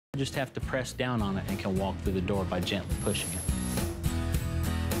You just have to press down on it and can walk through the door by gently pushing it.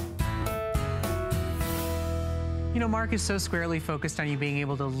 You know, Mark is so squarely focused on you being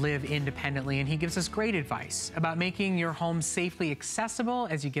able to live independently, and he gives us great advice about making your home safely accessible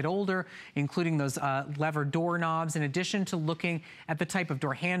as you get older, including those lever doorknobs, in addition to looking at the type of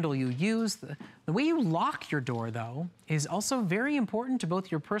door handle you use. The way you lock your door, though, is also very important to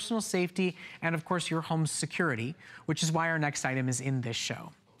both your personal safety and, of course, your home's security, which is why our next item is in this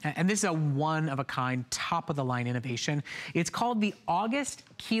show. And this is a one-of-a-kind, top-of-the-line innovation. It's called the August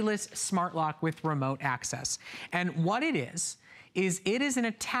Keyless Smart Lock with Remote Access. And what it is it is an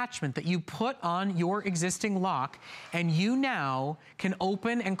attachment that you put on your existing lock, and you now can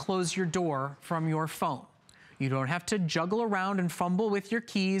open and close your door from your phone. You don't have to juggle around and fumble with your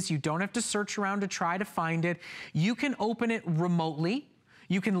keys. You don't have to search around to try to find it. You can open it remotely.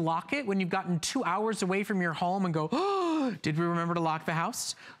 You can lock it when you've gotten 2 hours away from your home and go, oh, did we remember to lock the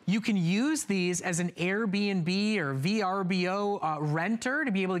house? You can use these as an Airbnb or VRBO renter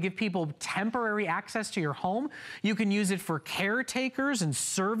to be able to give people temporary access to your home. You can use it for caretakers and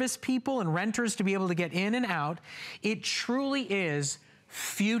service people and renters to be able to get in and out. It truly is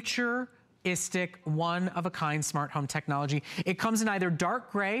futuristic, one-of-a-kind smart home technology. It comes in either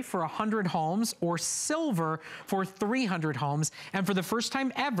dark gray for 100 homes or silver for 300 homes. And for the first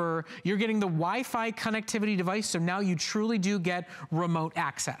time ever, you're getting the Wi-Fi connectivity device, so now you truly do get remote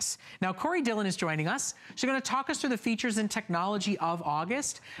access. Now, Corey Dillon is joining us. She's going to talk us through the features and technology of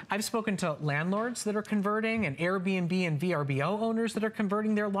August. I've spoken to landlords that are converting and Airbnb and VRBO owners that are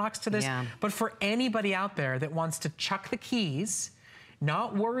converting their locks to this. Yeah. But for anybody out there that wants to chuck the keys,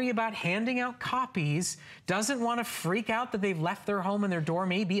 not worry about handing out copies, doesn't want to freak out that they've left their home and their door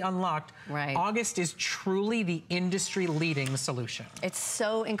may be unlocked. Right. August is truly the industry-leading solution. It's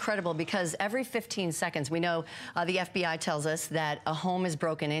so incredible because every 15 seconds, we know the FBI tells us that a home is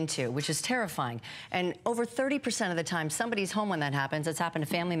broken into, which is terrifying. And over 30% of the time, somebody's home when that happens. It's happened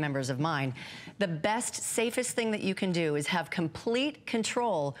to family members of mine. The best, safest thing that you can do is have complete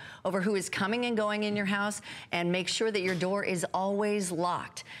control over who is coming and going in your house, and make sure that your door is always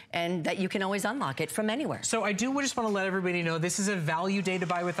locked and that you can always unlock it from anywhere. So I do just want to let everybody know this is a value day to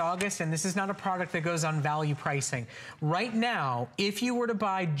buy with August, and this is not a product that goes on value pricing. Right now, if you were to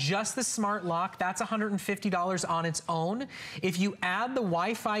buy just the smart lock, that's $150 on its own. If you add the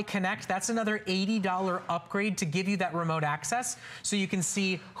Wi-Fi Connect, that's another $80 upgrade to give you that remote access so you can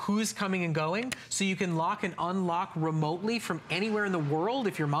see who's coming and going, so you can lock and unlock remotely from anywhere in the world.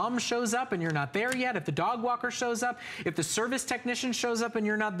 If your mom shows up and you're not there yet, if the dog walker shows up, if the service technician shows up and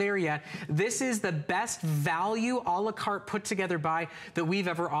you're not there yet, this is the best value a la carte put together buy that we've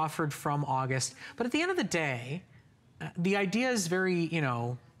ever offered from August. But at the end of the day, the idea is very, you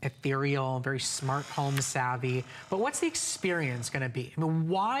know, ethereal, very smart home savvy, but what's the experience going to be? I mean,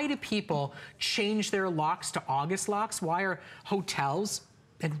 why do people change their locks to August locks? Why are hotels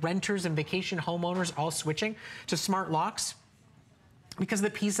and renters and vacation homeowners all switching to smart locks? Because of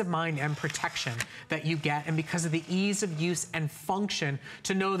the peace of mind and protection that you get, and because of the ease of use and function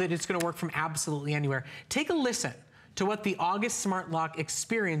to know that it's going to work from absolutely anywhere. Take a listen to what the August Smart Lock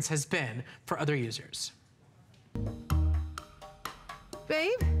experience has been for other users. Babe,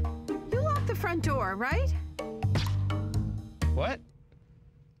 you locked the front door, right? What?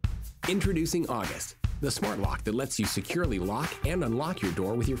 Introducing August, the smart lock that lets you securely lock and unlock your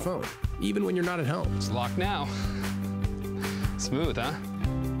door with your phone, even when you're not at home. It's locked now. Smooth, huh?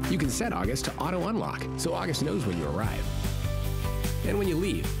 You can set August to auto unlock, so August knows when you arrive. And when you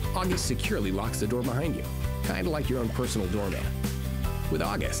leave, August securely locks the door behind you, kind of like your own personal doorman. With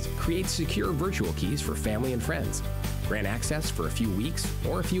August, create secure virtual keys for family and friends. Grant access for a few weeks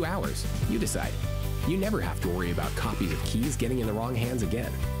or a few hours. You decide. You never have to worry about copies of keys getting in the wrong hands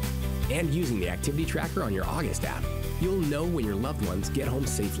again. And using the activity tracker on your August app, you'll know when your loved ones get home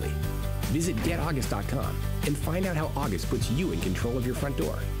safely. Visit getaugust.com and find out how August puts you in control of your front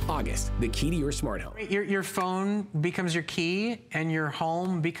door. August, the key to your smart home. Your phone becomes your key and your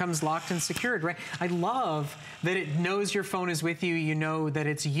home becomes locked and secured, right? I love that it knows your phone is with you, you know that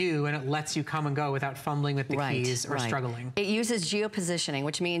it's you, and it lets you come and go without fumbling with the keys or struggling. It uses geopositioning,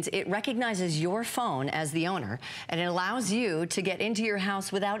 which means it recognizes your phone as the owner, and it allows you to get into your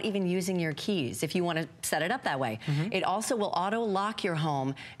house without even using your keys if you want to set it up that way. It also will auto-lock your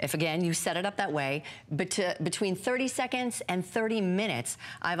home if, again, you set it up that way, but between 30 seconds and 30 minutes.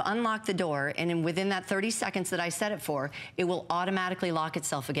 I've I've unlocked the door, and within that 30 seconds that I set it for, it will automatically lock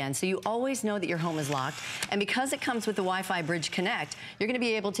itself again. So you always know that your home is locked. And because it comes with the Wi-Fi Bridge Connect, you're going to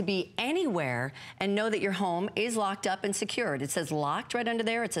be able to be anywhere and know that your home is locked up and secured. It says locked right under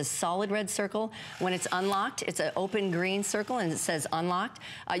there. It's a solid red circle. When it's unlocked, it's an open green circle, and it says unlocked.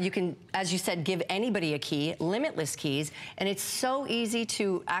 You can, as you said, give anybody a key, limitless keys, and it's so easy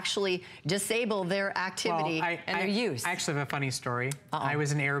to actually disable their activity and their use. I actually have a funny story. I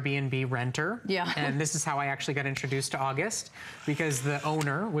was an Airbnb renter, and this is how I actually got introduced to August, because the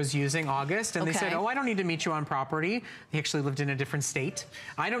owner was using August, and they said, oh, I don't need to meet you on property. He actually lived in a different state.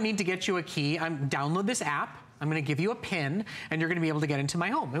 I don't need to get you a key. Download this app. I'm going to give you a PIN, and you're going to be able to get into my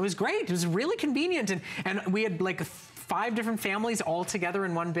home. It was great. It was really convenient, and we had like 5 different families all together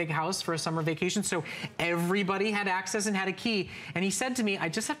in one big house for a summer vacation, so everybody had access and had a key. And he said to me, I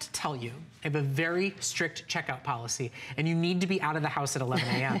just have to tell you, I have a very strict checkout policy, and you need to be out of the house at 11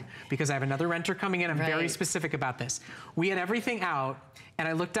 a.m. because I have another renter coming in. I'm very specific about this. We had everything out, and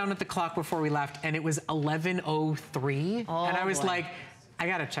I looked down at the clock before we left, and it was 11:03, and I was like, I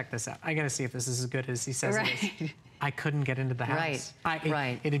gotta check this out. I gotta see if this is as good as he says it is. I couldn't get into the house.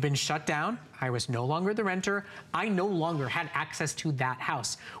 It had been shut down. I was no longer the renter. I no longer had access to that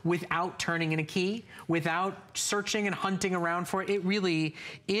house without turning in a key, without searching and hunting around for it.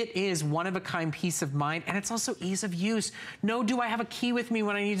 It is one of a kind peace of mind, and it's also ease of use. No, do I have a key with me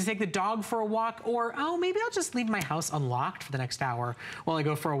when I need to take the dog for a walk? Or, oh, maybe I'll just leave my house unlocked for the next hour while I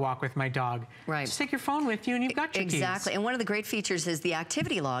go for a walk with my dog. Just take your phone with you and you've got your keys. Exactly, and one of the great features is the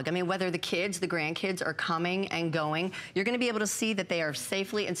activity log. I mean, whether the kids, the grandkids are coming and going, you're going to be able to see that they are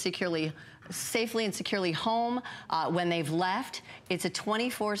safely and securely home when they've left. It's a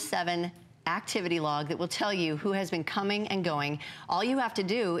 24/7 activity log that will tell you who has been coming and going. All you have to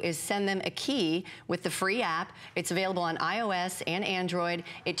do is send them a key with the free app. It's available on iOS and Android.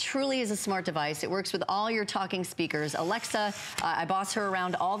 It truly is a smart device. It works with all your talking speakers. Alexa, I boss her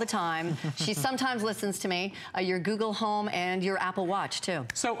around all the time. She sometimes listens to me. Your Google Home and your Apple Watch too.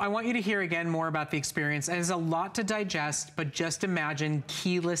 So I want you to hear again more about the experience. There's a lot to digest, but just imagine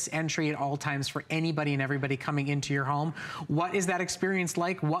keyless entry at all times for anybody and everybody coming into your home. What is that experience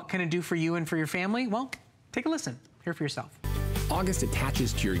like? What can it do for you and for your family? Well, take a listen. Hear for yourself. August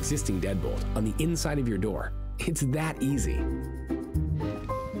attaches to your existing deadbolt on the inside of your door. It's that easy.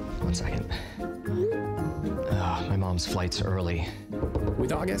 1 second. My mom's flight's early.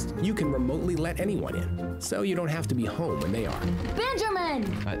 With August, you can remotely let anyone in, so you don't have to be home when they are. Benjamin!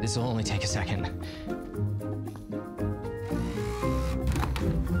 This will only take a second.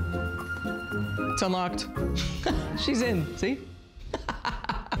 It's unlocked. She's in, see?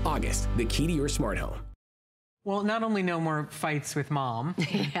 August, the key to your smart home. Well, not only no more fights with mom,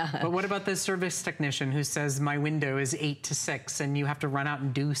 but what about the service technician who says my window is 8 to 6 and you have to run out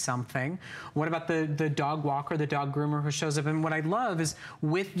and do something? What about the dog walker, the dog groomer who shows up? And what I love is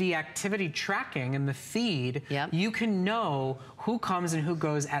with the activity tracking and the feed, you can know who comes and who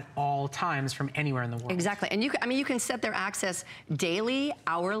goes at all times from anywhere in the world. Exactly, and you can set their access daily,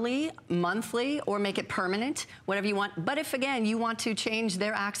 hourly, monthly, or make it permanent, whatever you want. But if, again, you want to change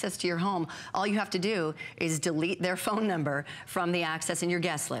their access to your home, all you have to do is delete their phone number from the access in your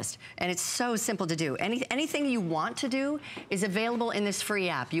guest list. And it's so simple to do. Anything you want to do is available in this free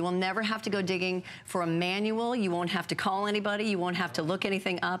app. You will never have to go digging for a manual. You won't have to call anybody. You won't have to look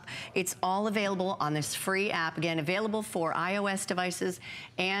anything up. It's all available on this free app. Again, available for iOS devices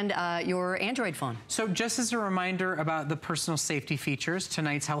and your Android phone. So just as a reminder about the personal safety features,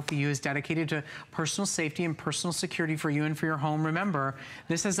 tonight's Healthy You is dedicated to personal safety and personal security for you and for your home. Remember,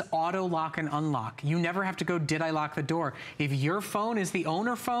 this is auto lock and unlock. You never have to go, did I lock the door? If your phone is the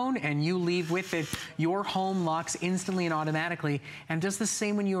owner phone and you leave with it, your home locks instantly and automatically, and does the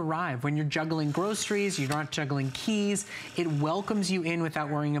same when you arrive. When you're juggling groceries, you're not juggling keys, it welcomes you in without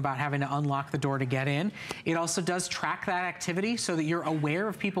worrying about having to unlock the door to get in. It also does track that activity so that you're aware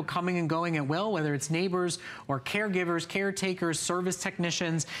of people coming and going at will, whether it's neighbors or caregivers, caretakers, service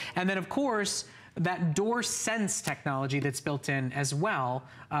technicians, and then of course, that door sense technology that's built in as well,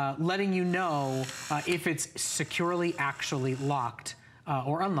 letting you know if it's securely actually locked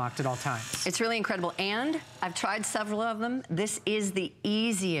or unlocked at all times. It's really incredible, and I've tried several of them. This is the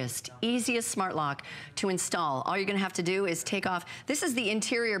easiest smart lock to install. All you're gonna have to do is take off, this is the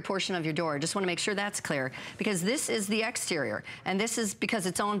interior portion of your door. I just wanna make sure that's clear, because this is the exterior, and this is because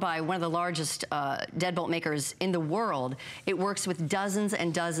it's owned by one of the largest deadbolt makers in the world. It works with dozens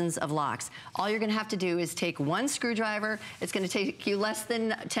and dozens of locks. All you're gonna have to do is take one screwdriver. It's gonna take you less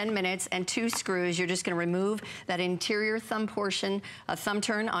than 10 minutes, and 2 screws. You're just gonna remove that interior thumb portion thumb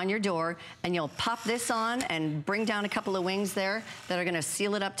turn on your door, and you'll pop this on and bring down a couple of wings there that are gonna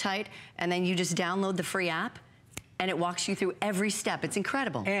seal it up tight, and then you just download the free app, and it walks you through every step. It's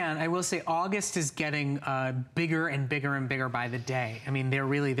incredible. And I will say August is getting bigger and bigger and bigger by the day. I mean,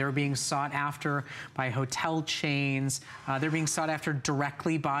 they're being sought after by hotel chains. They're being sought after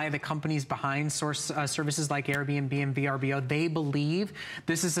directly by the companies behind services like Airbnb and VRBO. They believe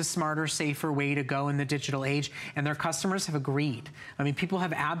this is a smarter, safer way to go in the digital age, and their customers have agreed. I mean, people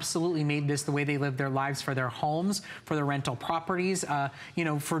have absolutely made this the way they live their lives for their homes, for their rental properties, you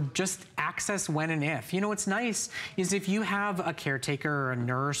know, for just access when and if. You know, what's nice is if you have a caretaker or a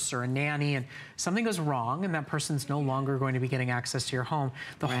nurse or a nanny and something goes wrong and that person's no longer going to be getting access to your home,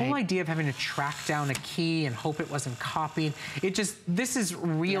 the whole idea of having to track down a key and hope it wasn't copied, this is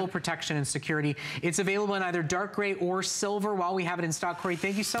real protection and security. It's available in either dark gray or silver while we have it in stock. Corey,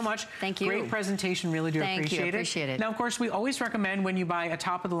 thank you so much. Thank you. Great presentation, really do appreciate it. Now, of course, we always recommend when you buy a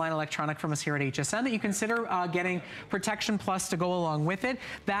top-of-the-line electronic from us here at HSN that you consider getting Protection Plus to go along with it.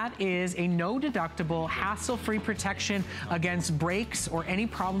 That is a no-deductible, hassle-free protection against breaks or any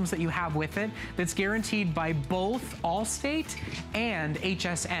problems that you have with it that's guaranteed by both Allstate and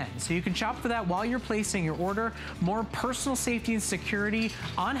HSN. So you can shop for that while you're placing your order. More personal safety and security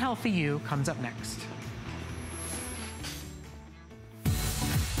on Healthy You comes up next.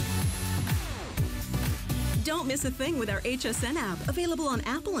 Don't miss a thing with our HSN app, available on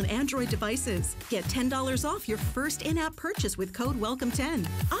Apple and Android devices. Get $10 off your first in-app purchase with code WELCOME10.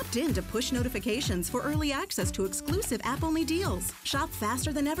 Opt in to push notifications for early access to exclusive app-only deals. Shop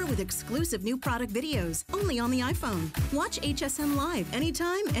faster than ever with exclusive new product videos, only on the iPhone. Watch HSN Live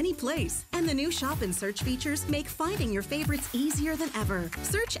anytime, any place. And the new shop and search features make finding your favorites easier than ever.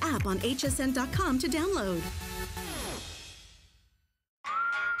 Search app on hsn.com to download.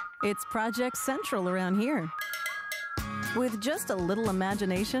 It's Project Central around here. With just a little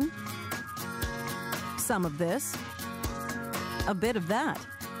imagination, some of this, a bit of that.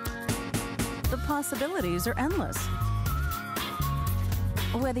 The possibilities are endless.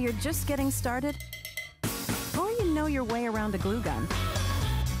 Whether you're just getting started or you know your way around a glue gun,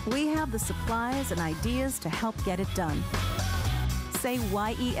 we have the supplies and ideas to help get it done. Say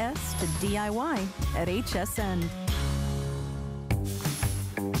YES to DIY at HSN.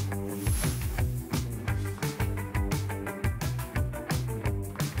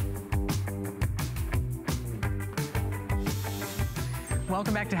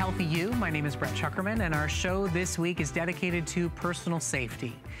 Welcome back to Healthy You. My name is Brett Chukerman, and our show this week is dedicated to personal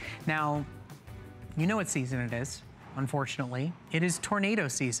safety. Now, you know what season it is, unfortunately. It is tornado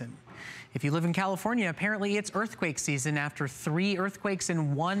season. If you live in California, apparently it's earthquake season after 3 earthquakes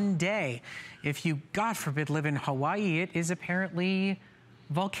in one day. If you, God forbid, live in Hawaii, it is apparently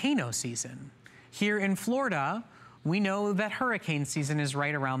volcano season. Here in Florida, we know that hurricane season is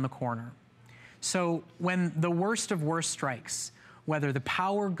right around the corner. So when the worst of worst strikes, whether the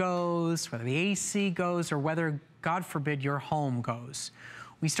power goes, whether the AC goes, or whether, God forbid, your home goes,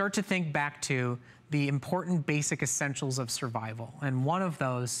 we start to think back to the important basic essentials of survival. And one of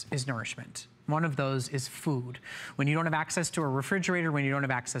those is nourishment. One of those is food. When you don't have access to a refrigerator, when you don't have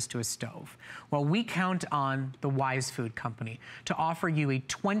access to a stove. Well, we count on the Wise Food Company to offer you a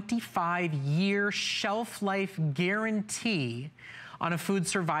 25-year shelf life guarantee on a food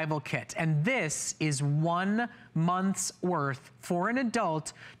survival kit. And this is 1 month's worth for an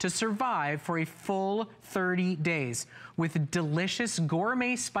adult to survive for a full 30 days with delicious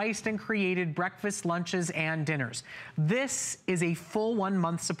gourmet spiced and created breakfast, lunches, and dinners. This is a full 1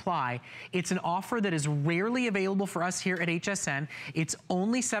 month supply. It's an offer that is rarely available for us here at HSN. It's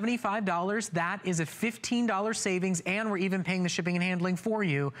only $75. That is a $15 savings, and we're even paying the shipping and handling for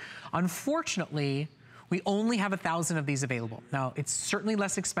you. Unfortunately, we only have 1,000 of these available. Now, it's certainly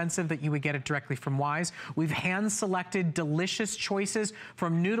less expensive that you would get it directly from Wise. We've hand-selected delicious choices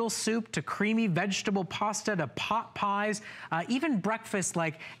from noodle soup to creamy vegetable pasta to pot pies. Even breakfast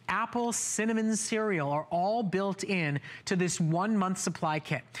like apple cinnamon cereal are all built in to this 1 month supply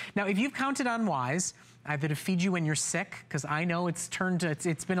kit. Now, if you've counted on Wise, either to feed you when you're sick, because I know it's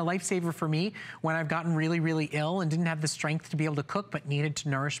been a lifesaver for me when I've gotten really, really ill and didn't have the strength to be able to cook but needed to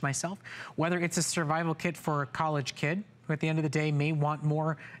nourish myself. Whether it's a survival kit for a college kid who at the end of the day may want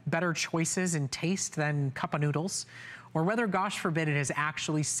better choices in taste than cup of noodles, or whether, gosh forbid, it has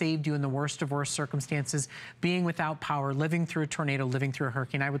actually saved you in the worst of worst circumstances, being without power, living through a tornado, living through a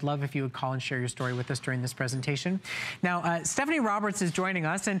hurricane. I would love if you would call and share your story with us during this presentation. Now, Stephanie Roberts is joining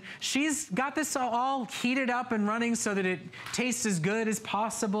us, and she's got this all heated up and running so that it tastes as good as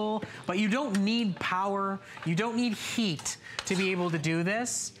possible, but you don't need power, you don't need heat to be able to do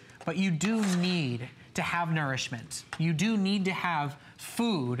this, but you do need to have nourishment. You do need to have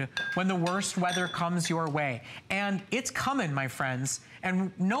food when the worst weather comes your way. And it's coming, my friends,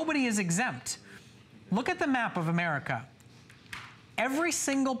 and nobody is exempt. Look at the map of America. Every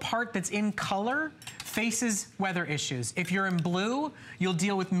single part that's in color faces weather issues. If you're in blue, you'll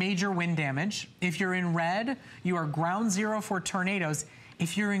deal with major wind damage. If you're in red, you are ground zero for tornadoes.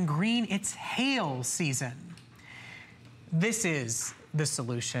 If you're in green, it's hail season. This is the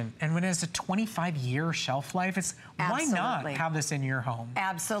solution. And when it has a 25-year shelf life, it's why not have this in your home?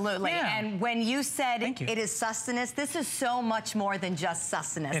 Absolutely. Yeah. And when you said it is sustenance, this is so much more than just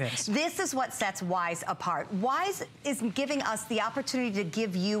sustenance. It is. This is what sets Wise apart. Wise is giving us the opportunity to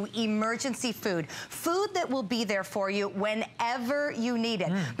give you emergency food. Food that will be there for you whenever you need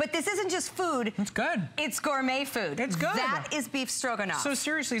it. But this isn't just food. It's good. It's gourmet food. It's good. That is beef stroganoff. So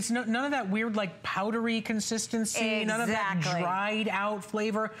seriously, it's none of that weird like powdery consistency, none of that dried out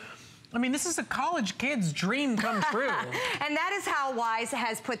flavor. I mean, this is a college kid's dream come true. And that is how Wise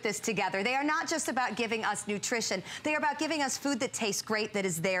has put this together. They are not just about giving us nutrition. They are about giving us food that tastes great, that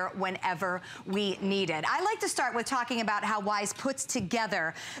is there whenever we need it. I like to start with talking about how Wise puts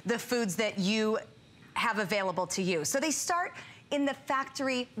together the foods that you have available to you. So they start in the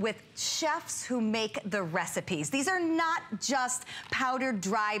factory with chefs who make the recipes. These are not just powdered,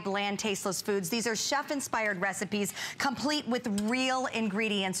 dry, bland, tasteless foods. These are chef-inspired recipes, complete with real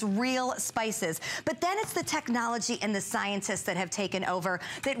ingredients, real spices. But then it's the technology and the scientists that have taken over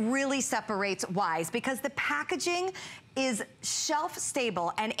that really separates Wise, because the packaging is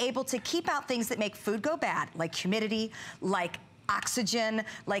shelf-stable and able to keep out things that make food go bad, like humidity, like oxygen,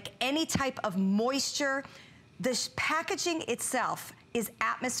 like any type of moisture. The packaging itself is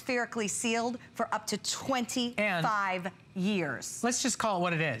atmospherically sealed for up to 25 years. Let's just call it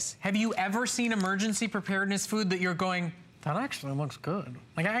what it is. Have you ever seen emergency preparedness food that you're going, that actually looks good?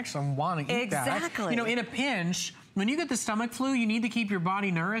 Like, I actually want to eat that. Exactly. You know, in a pinch, when you get the stomach flu, you need to keep your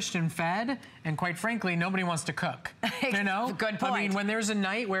body nourished and fed, and quite frankly, nobody wants to cook, you know? Good point. I mean, when there's a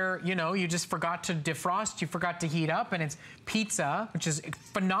night where, you know, you just forgot to defrost, you forgot to heat up, and it's pizza, which is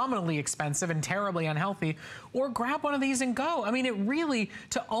phenomenally expensive and terribly unhealthy, or grab one of these and go. I mean, it really,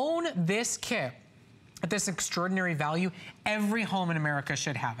 to own this kit at this extraordinary value, every home in America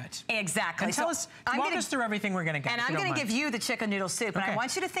should have it. Exactly. And walk us through everything we're gonna get. And I'm gonna give you the chicken noodle soup, and I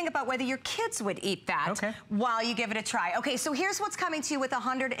want you to think about whether your kids would eat that while you give it a try. Okay, so here's what's coming to you with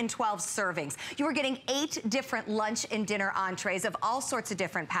 112 servings. You are getting 8 different lunch and dinner entrees of all sorts of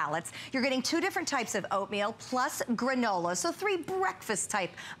different palettes. You're getting 2 different types of oatmeal plus granola, so 3 breakfast type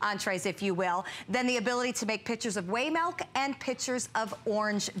entrees, if you will. Then the ability to make pitchers of whey milk and pitchers of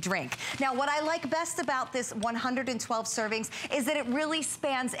orange drink. Now, what I like best about this 112 servings is that it really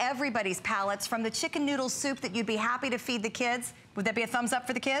spans everybody's palates, from the chicken noodle soup that you'd be happy to feed the kids. Would that be a thumbs up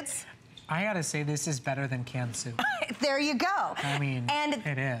for the kids? I gotta say, this is better than canned soup. There you go. I mean,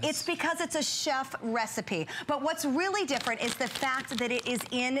 it is. It's because it's a chef recipe. But what's really different is the fact that it is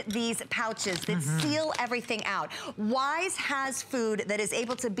in these pouches that seal everything out. Wise has food that is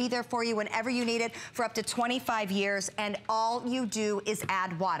able to be there for you whenever you need it for up to 25 years, and all you do is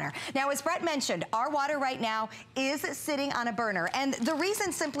add water. Now, as Brett mentioned, our water right now is sitting on a burner, and the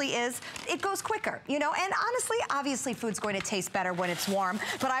reason simply is it goes quicker, you know, and honestly, obviously food's going to taste better when it's warm,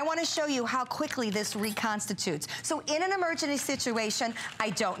 but I want to show you how quickly this reconstitutes. So in an emergency situation, I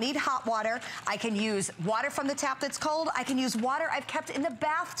don't need hot water. I can use water from the tap that's cold. I can use water I've kept in the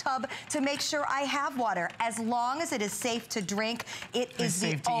bathtub to make sure I have water. As long as it is safe to drink, it is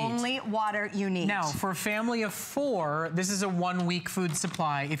the only water you need. Now, for a family of 4, this is a 1-week food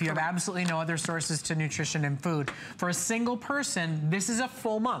supply if you have absolutely no other sources to nutrition and food. For a single person, this is a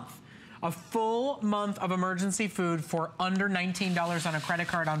full month. A full month of emergency food for under $19 on a credit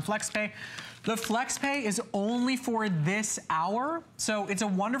card on FlexPay. The FlexPay is only for this hour, so it's a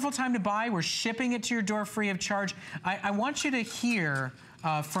wonderful time to buy. We're shipping it to your door free of charge. I want you to hear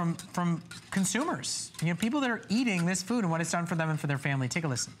from consumers, you know, people that are eating this food and what it's done for them and for their family. Take a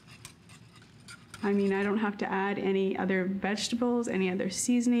listen. I mean, I don't have to add any other vegetables, any other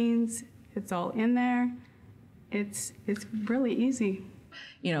seasonings. It's all in there. It's really easy.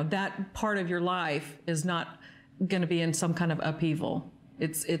 You know, that part of your life is not going to be in some kind of upheaval.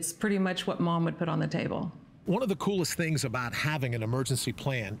 It's pretty much what mom would put on the table. One of the coolest things about having an emergency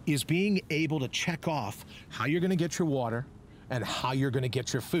plan is being able to check off how you're going to get your water and how you're going to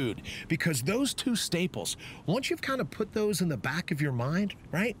get your food. Because those 2 staples, once you've kind of put those in the back of your mind,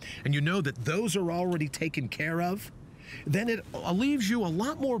 right, and you know that those are already taken care of, then it leaves you a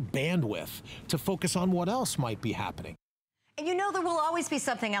lot more bandwidth to focus on what else might be happening. And you know there will always be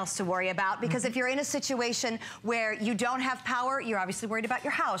something else to worry about, because if you're in a situation where you don't have power, you're obviously worried about your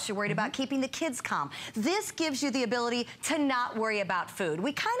house, you're worried about keeping the kids calm. This gives you the ability to not worry about food.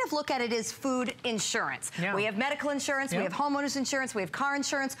 We kind of look at it as food insurance. Yeah. We have medical insurance, we have homeowners insurance, we have car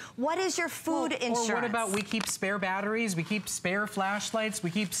insurance. What is your food insurance? Or what about we keep spare batteries, we keep spare flashlights,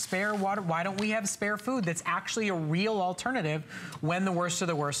 we keep spare water. Why don't we have spare food that's actually a real alternative when the worst of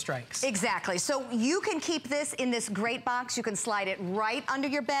the worst strikes? Exactly. So you can keep this in this great box. You can slide it right under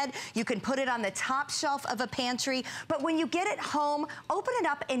your bed. You can put it on the top shelf of a pantry. But when you get it home, open it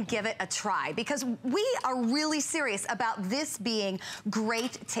up and give it a try, because we are really serious about this being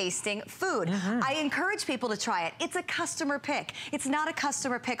great tasting food. I encourage people to try it. It's a customer pick. It's not a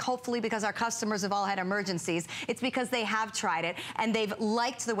customer pick, hopefully, because our customers have all had emergencies. It's because they have tried it and they've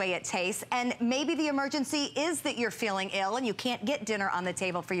liked the way it tastes. And maybe the emergency is that you're feeling ill and you can't get dinner on the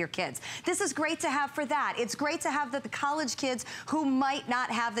table for your kids. This is great to have for that. It's great to have that the college kids who might not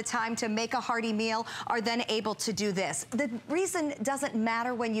have the time to make a hearty meal are then able to do this. The reason doesn't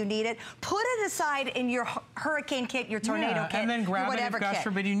matter when you need it. Put it aside in your hurricane kit, your tornado kit, and then grab it if, God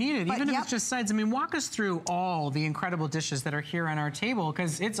forbid, you need it. But even if it's just sides. I mean, walk us through all the incredible dishes that are here on our table,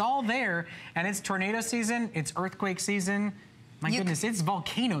 because it's all there, and it's tornado season, it's earthquake season. My goodness, it's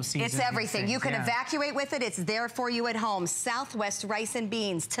volcano season. It's everything. You can evacuate with it. It's there for you at home. Southwest rice and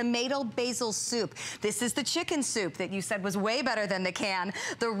beans, tomato basil soup. This is the chicken soup that you said was way better than the can.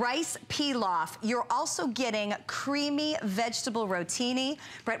 The rice pilaf. You're also getting creamy vegetable rotini.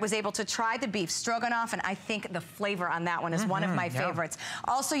 Brett was able to try the beef stroganoff, and I think the flavor on that one is one of my favorites.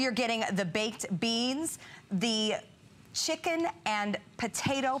 Also, you're getting the baked beans, the chicken and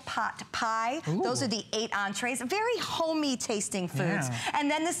potato pot pie. Those are the 8 entrees. Very homey tasting foods. And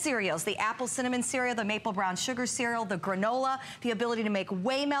then the cereals, the apple cinnamon cereal, the maple brown sugar cereal, the granola, the ability to make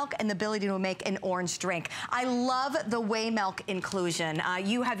whey milk, and the ability to make an orange drink. I love the whey milk inclusion.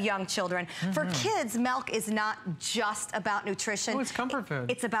 You have young children. For kids, milk is not just about nutrition. It's comfort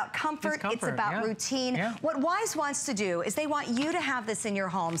food. It's about comfort. It's about routine. What Wise wants to do is they want you to have this in your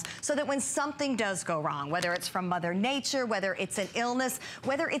homes so that when something does go wrong, whether it's from Mother Nature, whether it's an illness,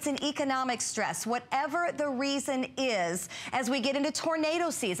 whether it's an economic stress, whatever the reason is, as we get into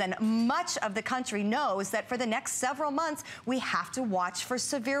tornado season, much of the country knows that for the next several months, we have to watch for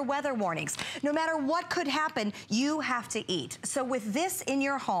severe weather warnings. No matter what could happen, you have to eat. So with this in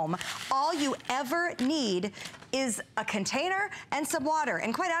your home, all you ever need is a container and some water.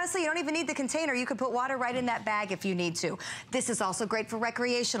 And quite honestly, you don't even need the container. You could put water right in that bag if you need to. This is also great for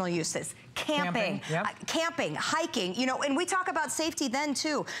recreational uses. Camping, hiking, you know, and we talk about safety then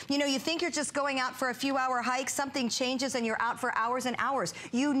too. You know, you think you're just going out for a few-hour hike, something changes and you're out for hours and hours.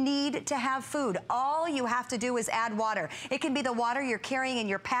 You need to have food. All you have to do is add water. It can be the water you're carrying in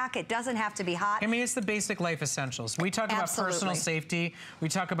your pack. It doesn't have to be hot. I mean, it's the basic life essentials. We talk about personal safety. We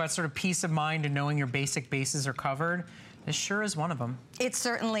talk about sort of peace of mind and knowing your basic bases are covered. This sure is one of them. It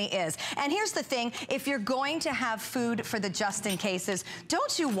certainly is. And here's the thing, if you're going to have food for the just in cases,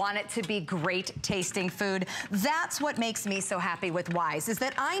 don't you want it to be great tasting food? That's what makes me so happy with Wise, is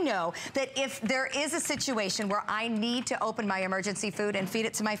that I know that if there is a situation where I need to open my emergency food and feed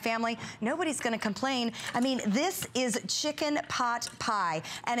it to my family, nobody's gonna complain. I mean, this is chicken pot pie,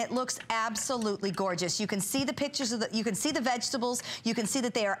 and it looks absolutely gorgeous. You can see the pictures of you can see the vegetables, you can see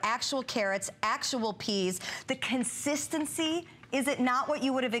that they are actual carrots, actual peas. The consistency, is it not what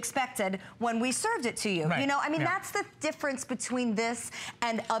you would have expected when we served it to you? You know, I mean, that's the difference between this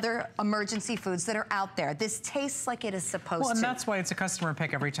and other emergency foods that are out there. This tastes like it is supposed to. Well, and that's why it's a customer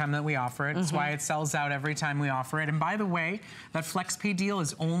pick every time that we offer it. It's why it sells out every time we offer it. And by the way, that FlexPay deal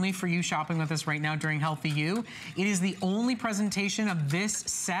is only for you shopping with us right now during Healthy You. It is the only presentation of this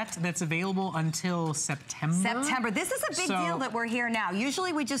set that's available until September. This is a big deal that we're here now.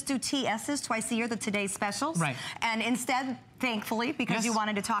 Usually we just do TS's twice a year, the Today's Specials. And instead, thankfully, because you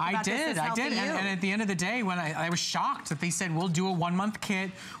wanted to talk about this. I did. And at the end of the day, when I was shocked that they said, we'll do a 1-month kit,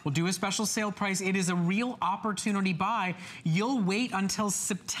 we'll do a special sale price. It is a real opportunity buy. You'll wait until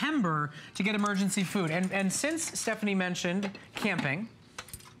September to get emergency food. And since Stephanie mentioned camping,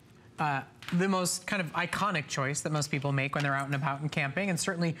 the most kind of iconic choice that most people make when they're out and about and camping, and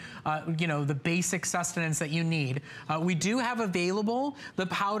certainly, you know, the basic sustenance that you need. We do have available the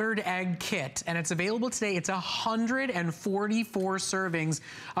powdered egg kit, and it's available today. It's 144 servings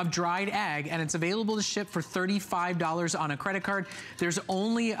of dried egg, and it's available to ship for $35 on a credit card. There's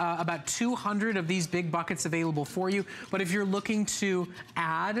only about 200 of these big buckets available for you, but if you're looking to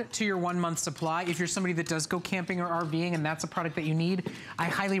add to your 1-month supply, if you're somebody that does go camping or RVing and that's a product that you need, I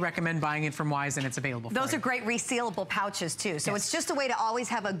highly recommend buying it from Wise, and it's available for Those you. are great resealable pouches, too. So it's just a way to always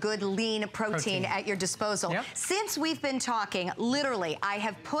have a good lean protein at your disposal. Yep. Since we've been talking, literally, I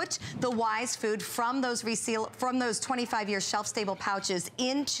have put the Wise food from those 25-year shelf-stable pouches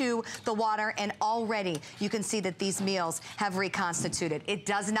into the water, and already you can see that these meals have reconstituted. It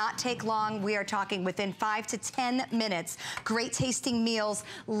does not take long. We are talking within 5 to 10 minutes. Great tasting meals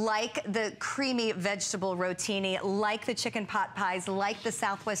like the creamy vegetable rotini, like the chicken pot pies, like the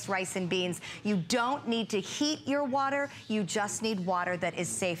Southwest rice and beans. You don't need to heat your water. You just need water that is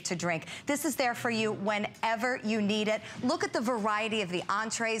safe to drink. This is there for you whenever you need it. Look at the variety of the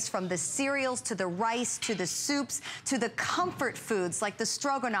entrees, from the cereals to the rice to the soups to the comfort foods like the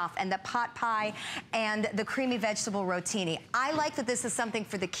stroganoff and the pot pie and the creamy vegetable rotini. I like that this is something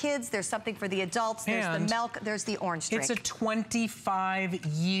for the kids. There's something for the adults. There's the milk. There's the orange drink. It's a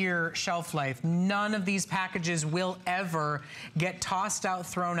 25-year shelf life. None of these packages will ever get tossed out,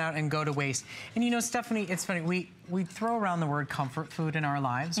 thrown out, and go to waste. And you know, Stephanie, it's funny. We throw around the word comfort food in our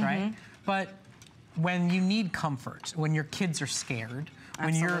lives, right? But when you need comfort, when your kids are scared,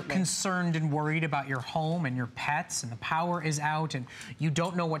 when you're concerned and worried about your home and your pets and the power is out and you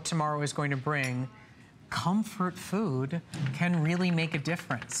don't know what tomorrow is going to bring, comfort food can really make a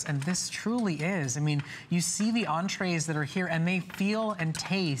difference. And this truly is. I mean, you see the entrees that are here and they feel and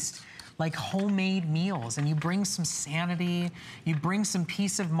taste like homemade meals, and you bring some sanity, you bring some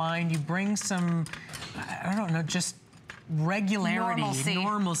peace of mind, you bring some, I don't know, just regularity,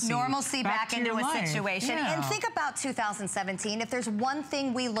 normalcy back into a situation. Yeah. And think about 2017. If there's one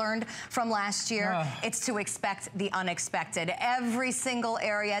thing we learned from last year, it's to expect the unexpected. Every single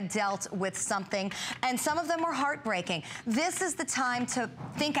area dealt with something, and some of them were heartbreaking. This is the time to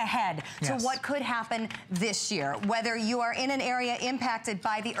think ahead to what could happen this year, whether you are in an area impacted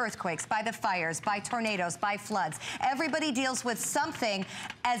by the earthquakes, by the fires, by tornadoes, by floods. Everybody deals with something,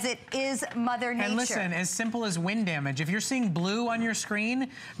 as it is Mother Nature. And listen, as simple as wind damage, if you're seeing blue on your screen,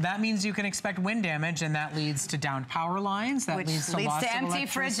 that means you can expect wind damage, and that leads to downed power lines. That leads to loss of empty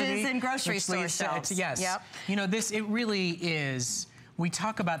electricity, fridges and grocery store shelves. You know, it really is. We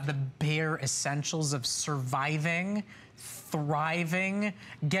talk about the bare essentials of surviving, thriving,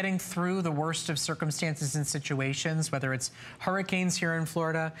 getting through the worst of circumstances and situations, whether it's hurricanes here in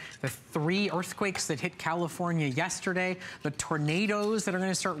Florida, the 3 earthquakes that hit California yesterday, the tornadoes that are going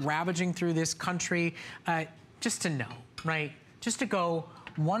to start ravaging through this country. Just to know, right? Just to go,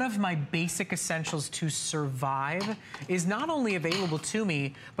 one of my basic essentials to survive is not only available to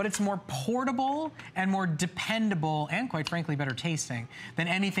me, but it's more portable and more dependable and, quite frankly, better tasting than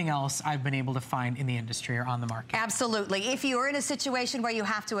anything else I've been able to find in the industry or on the market. Absolutely. If you're in a situation where you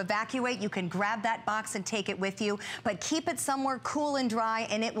have to evacuate, you can grab that box and take it with you, but keep it somewhere cool and dry,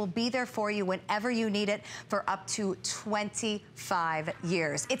 and it will be there for you whenever you need it for up to 25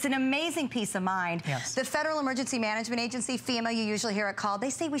 years. It's an amazing peace of mind. Yes. The Federal Emergency Management Agency, FEMA, you usually hear it called, they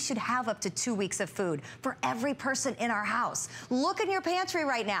say we should have up to 2 weeks of food for every person in our house. Look in your pantry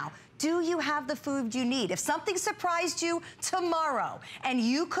right now. Do you have the food you need? If something surprised you tomorrow and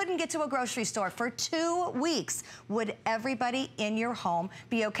you couldn't get to a grocery store for 2 weeks, would everybody in your home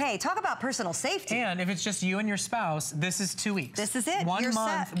be okay? Talk about personal safety. And if it's just you and your spouse, this is 2 weeks. This is it. One You're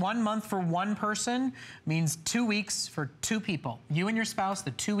month, set. 1 month for one person means 2 weeks for 2 people. You and your spouse, the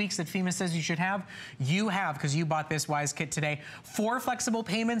 2 weeks that FEMA says you should have, you have, because you bought this Wise kit today. 4 flexible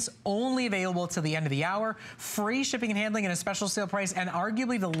payments, only available till the end of the hour. Free shipping and handling at a special sale price, and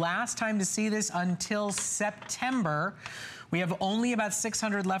arguably the last time to see this until September. We have only about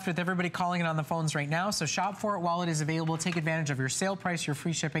 600 left, with everybody calling in on the phones right now. So shop for it while it is available. Take advantage of your sale price, your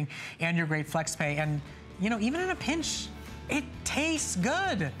free shipping, and your great flex pay. And, you know, even in a pinch, it tastes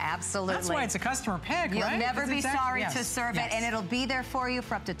good. Absolutely. That's why it's a customer pick, You'll right? never be sorry to serve Yes. it, and it'll be there for you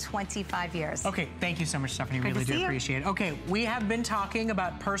for up to 25 years. Okay, thank you so much, Stephanie. Good Really to see do you. appreciate it. Okay, we have been talking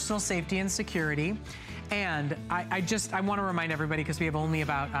about personal safety and security. And I want to remind everybody, because we have only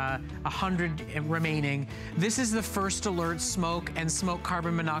about 100 remaining, this is the First Alert smoke and smoke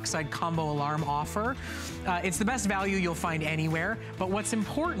carbon monoxide combo alarm offer. It's the best value you'll find anywhere, but what's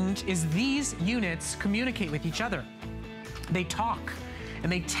important is these units communicate with each other. They talk, and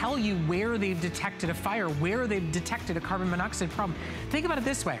they tell you where they've detected a fire, where they've detected a carbon monoxide problem. Think about it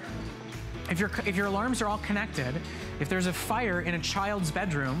this way. If your alarms are all connected, if there's a fire in a child's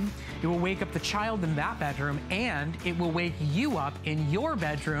bedroom, it will wake up the child in that bedroom, and it will wake you up in your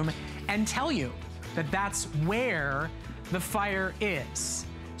bedroom and tell you that that's where the fire is.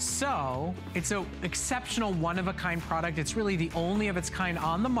 So it's an exceptional, one-of-a-kind product. It's really the only of its kind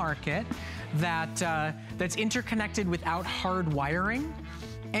on the market that's interconnected without hard wiring.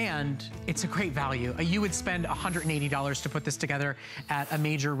 And it's a great value. You would spend $180 to put this together at a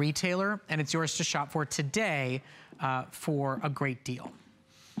major retailer, and it's yours to shop for today for a great deal.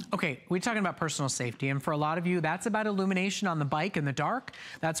 Okay, we're talking about personal safety, and for a lot of you, that's about illumination on the bike in the dark.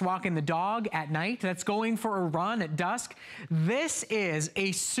 That's walking the dog at night. That's going for a run at dusk. This is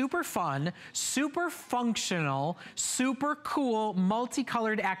a super fun, super functional, super cool,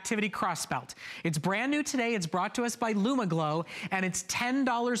 multicolored activity cross belt. It's brand new today. It's brought to us by LumaGlow, and it's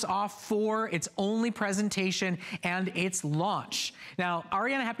 $10 off for its only presentation and its launch. Now,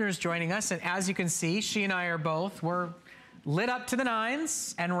 Ariana Hepner is joining us, and as you can see, she and I are both, we're lit up to the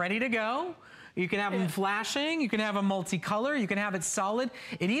nines and ready to go. You can have them flashing, you can have a multicolor, you can have it solid.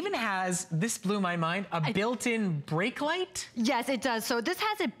 It even has, this blew my mind, a built-in brake light. Yes, it does. So this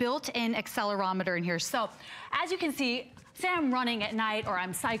has a built-in accelerometer in here. So as you can see, say I'm running at night or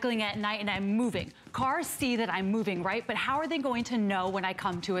I'm cycling at night and I'm moving. Cars see that I'm moving, right? But how are they going to know when I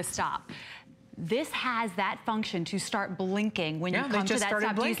come to a stop? This has that function to start blinking when you come to that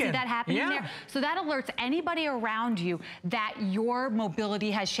stop. Do you see that happening there? So that alerts anybody around you that your mobility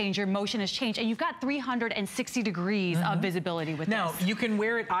has changed, your motion has changed, and you've got 360 degrees of visibility with this. Now, you can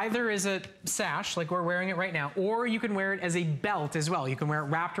wear it either as a sash, like we're wearing it right now, or you can wear it as a belt as well. You can wear it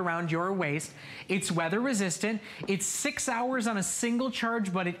wrapped around your waist. It's weather resistant. It's 6 hours on a single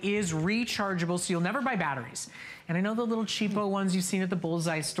charge, but it is rechargeable, so you'll never buy batteries. And I know the little cheapo ones you've seen at the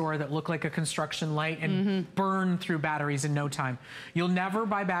Bullseye store that look like a construction light and burn through batteries in no time. You'll never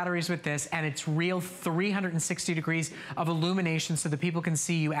buy batteries with this, and it's real 360 degrees of illumination so that people can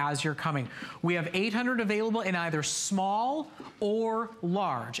see you as you're coming. We have 800 available in either small or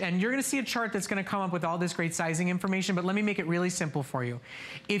large. And you're gonna see a chart that's gonna come up with all this great sizing information, but let me make it really simple for you.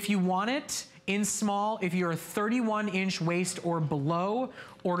 If you want it in small, if you're a 31-inch waist or below,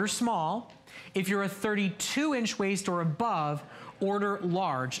 order small. If you're a 32-inch waist or above, order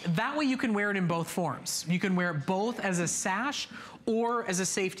large. That way you can wear it in both forms. You can wear it both as a sash or as a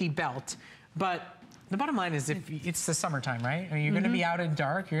safety belt. But the bottom line is, if it's the summertime, right? I mean, you're gonna be out in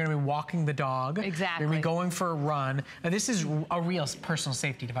dark, you're gonna be walking the dog. Exactly. You're gonna be going for a run. Now, this is a real personal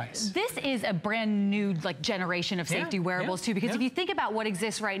safety device. This is a brand new generation of safety wearables too, because if you think about what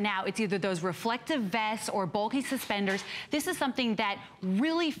exists right now, it's either those reflective vests or bulky suspenders. This is something that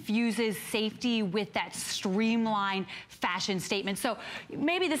really fuses safety with that streamlined fashion statement. So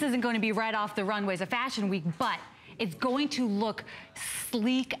maybe this isn't going to be right off the runways of Fashion Week, but it's going to look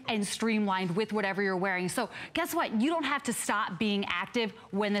sleek and streamlined with whatever you're wearing. So guess what? You don't have to stop being active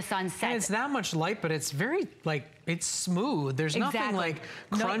when the sun sets. And it's that much light, but it's very, like, it's smooth. There's nothing like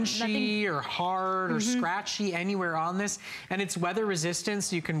crunchy or hard or scratchy anywhere on this. And it's weather resistant,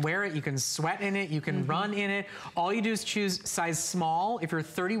 so you can wear it, you can sweat in it, you can run in it. All you do is choose size small if you're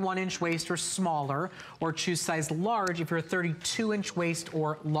 31-inch waist or smaller, or choose size large if you're a 32-inch waist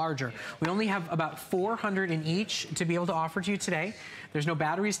or larger. We only have about 400 in each to be able to offer to you today. There's no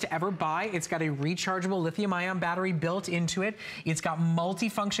batteries to ever buy. It's got a rechargeable lithium-ion battery built into it. It's got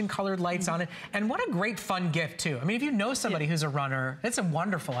multi-function colored lights on it. And what a great fun gift, too. I mean, if you know somebody who's a runner, it's a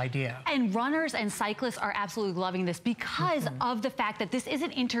wonderful idea. And runners and cyclists are absolutely loving this because of the fact that this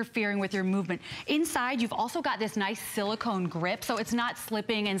isn't interfering with your movement. Inside, you've also got this nice silicone grip, so it's not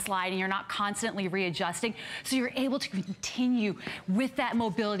slipping and sliding. You're not constantly readjusting. So you're able to continue with that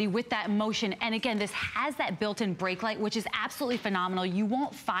mobility, with that motion. And again, this has that built-in brake light, which is absolutely phenomenal. You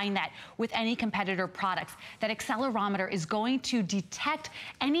won't find that with any competitor products. That accelerometer is going to detect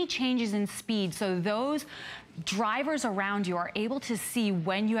any changes in speed, so those drivers around you are able to see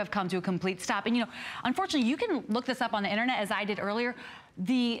when you have come to a complete stop. And you know, unfortunately, you can look this up on the internet, as I did earlier.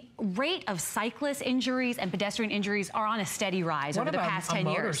 The rate of cyclist injuries and pedestrian injuries are on a steady rise over the past 10 years.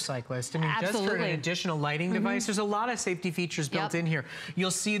 What about a motorcyclist? I mean, just for an additional lighting device, there's a lot of safety features built in here. You'll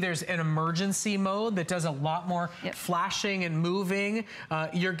see there's an emergency mode that does a lot more flashing and moving.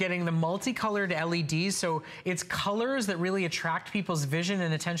 You're getting the multicolored LEDs, so it's colors that really attract people's vision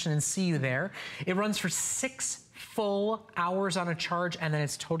and attention and see you there. It runs for 6 full hours on a charge, and then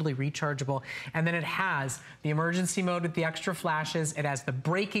it's totally rechargeable. And then it has the emergency mode with the extra flashes. It has the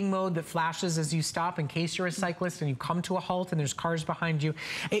braking mode that flashes as you stop in case you're a cyclist and you come to a halt and there's cars behind you.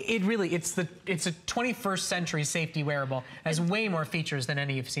 It really, it's a 21st century safety wearable. It has way more features than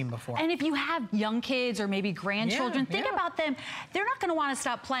any you've seen before. And if you have young kids or maybe grandchildren, think about them. They're not gonna wanna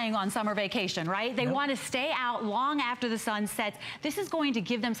stop playing on summer vacation, right? They wanna stay out long after the sun sets. This is going to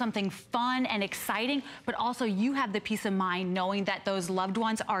give them something fun and exciting, but also you have the peace of mind knowing that those loved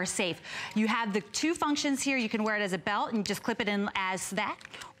ones are safe. You have the 2 functions here. You can wear it as a belt and just clip it in as that,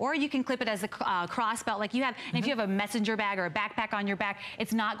 or you can clip it as a cross belt like you have. And if you have a messenger bag or a backpack on your back,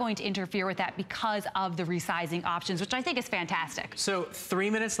 it's not going to interfere with that because of the resizing options, which I think is fantastic. So 3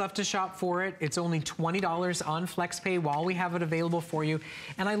 minutes left to shop for it. It's only $20 on FlexPay while we have it available for you.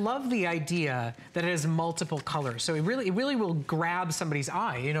 And I love the idea that it has multiple colors. So it really will grab somebody's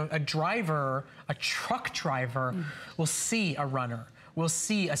eye. You know, a truck driver will see a runner, will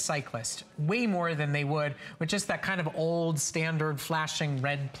see a cyclist way more than they would with just that kind of old standard flashing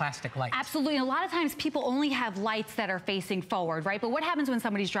red plastic light. Absolutely. And a lot of times people only have lights that are facing forward, right? But what happens when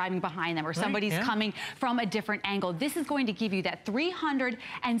somebody's driving behind them or somebody's coming from a different angle? This is going to give you that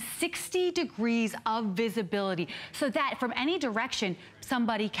 360 degrees of visibility so that from any direction,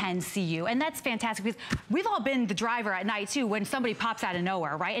 somebody can see you. And that's fantastic because we've all been the driver at night too when somebody pops out of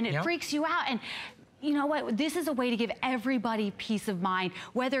nowhere, right? And it freaks you out. And you know what? This is a way to give everybody peace of mind,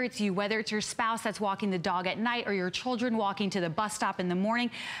 whether it's you, whether it's your spouse that's walking the dog at night or your children walking to the bus stop in the morning.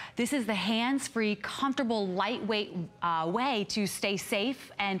 This is the hands-free, comfortable, lightweight way to stay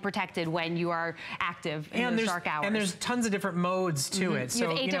safe and protected when you are active in those dark hours. And there's tons of different modes to it. So, you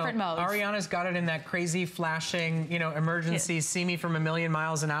have 8 different modes. Ariana's got it in that crazy flashing, you know, emergency, see me from a million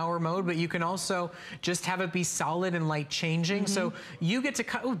miles an hour mode, but you can also just have it be solid and light changing. So you get to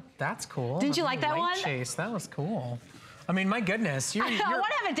cut, oh, that's cool. Didn't you like that one? Chase, that was cool. I mean, my goodness. I want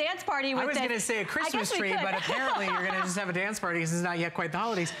to have a dance party with I was going to say a Christmas tree, but apparently you're going to just have a dance party because it's not yet quite the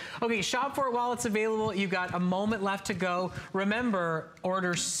holidays. Okay, shop for it while it's available. You've got a moment left to go. Remember,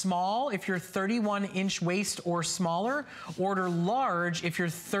 order small if you're 31-inch waist or smaller. Order large if you're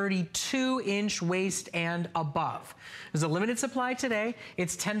 32-inch waist and above. There's a limited supply today.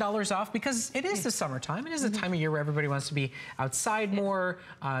 It's $10 off because it is the summertime. It is the time of year where everybody wants to be outside more,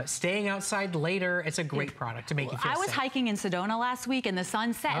 staying outside later. It's a great product to make you feel safe. I was hiking in Sedona last week and the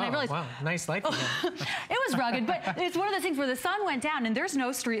sun set and I realized, wow, nice life again. It was rugged, but it's one of those things where the sun went down and there's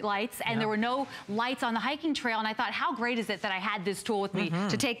no street lights and there were no lights on the hiking trail, and I thought, how great is it that I had this tool with me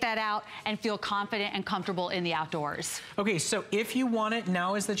to take that out and feel confident and comfortable in the outdoors. Okay, so if you want it,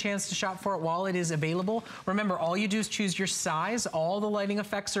 now is the chance to shop for it while it is available. Remember, all you do is choose your size. All the lighting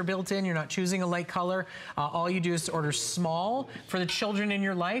effects are built in. You're not choosing a light color. All you do is order small for the children in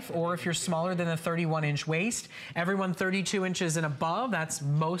your life, or if you're smaller than a 31-inch waist. Everyone 32 inches and above, that's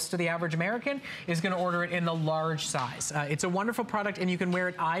most of the average American, is going to order it in the large size. It's a wonderful product, and you can wear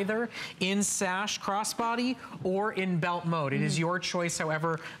it either in sash crossbody or in belt mode. It is your choice,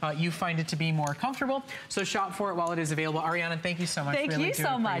 however you find it to be more comfortable. So shop for it while it is available. Ariana, thank you so much. Thank you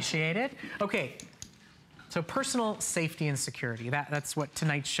so much. Appreciate it. Okay. So personal safety and security, that's what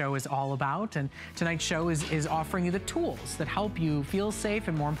tonight's show is all about. And tonight's show is offering you the tools that help you feel safe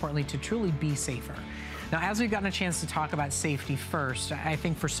and, more importantly, to truly be safer. Now, as we've gotten a chance to talk about safety first, I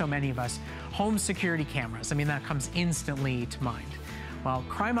think for so many of us, home security cameras, I mean, that comes instantly to mind. Well,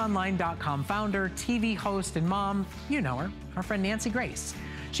 crimeonline.com founder, TV host, and mom, you know her, our friend Nancy Grace.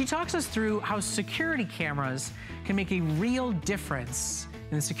 She talks us through how security cameras can make a real difference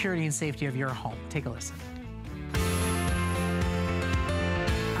in the security and safety of your home. Take a listen.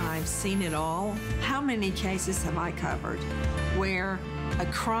 I've seen it all. How many cases have I covered where a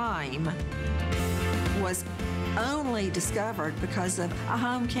crime was only discovered because of a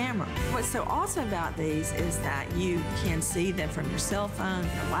home camera? What's so awesome about these is that you can see them from your cell phone,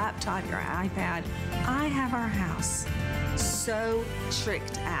 your laptop, your iPad. I have our house so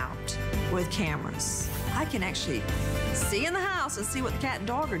tricked out with cameras. I can actually see in the house and see what the cat and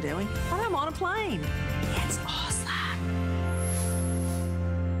dog are doing when I'm on a plane. It's awesome.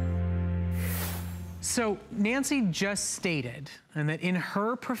 So Nancy just stated that in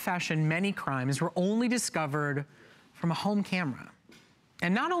her profession, many crimes were only discovered from a home camera.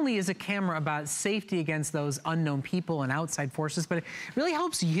 And not only is a camera about safety against those unknown people and outside forces, but it really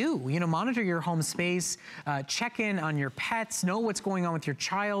helps you, monitor your home space, check in on your pets, know what's going on with your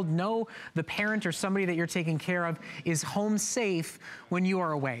child, know the parent or somebody that you're taking care of is home safe when you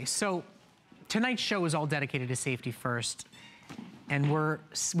are away. So tonight's show is all dedicated to safety first. And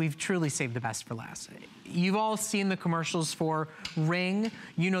we've truly saved the best for last. You've all seen the commercials for Ring.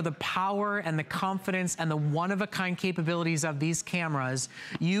 You know the power and the confidence and the one-of-a-kind capabilities of these cameras.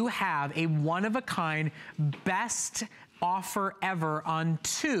 You have a one-of-a-kind best offer ever on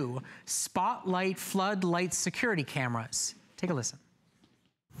 2 Spotlight floodlight security cameras. Take a listen.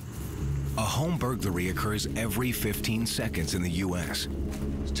 A home burglary occurs every 15 seconds in the U.S.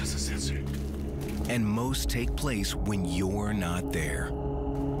 It's just a sensor. And most take place when you're not there.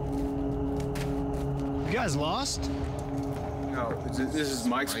 You guys lost? No, this is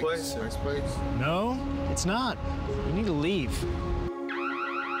Mike's place? Mike's place? No, it's not. You need to leave.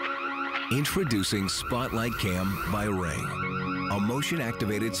 Introducing Spotlight Cam by Ring. A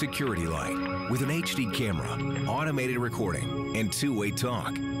motion-activated security light with an HD camera, automated recording, and two-way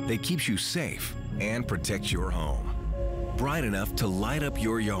talk that keeps you safe and protects your home. Bright enough to light up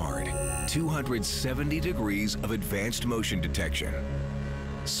your yard. 270 degrees of advanced motion detection.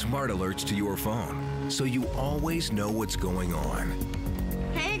 Smart alerts to your phone, so you always know what's going on.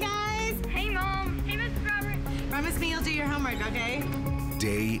 Hey, guys. Hey, Mom. Hey, Mr. Robert. Promise me you'll do your homework, okay?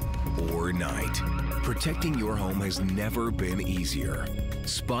 Day or night, protecting your home has never been easier.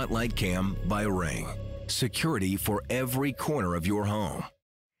 Spotlight Cam by Ring. Security for every corner of your home.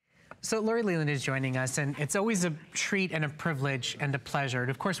 So Lori Leland is joining us, and it's always a treat and a privilege and a pleasure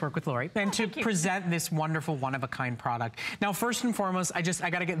to, of course, work with Lori and to present this wonderful one-of-a-kind product. Now, first and foremost, I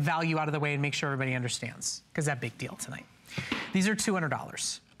got to get value out of the way and make sure everybody understands, because that's a big deal tonight. These are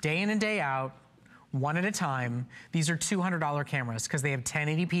 $200, day in and day out, one at a time. These are $200 cameras because they have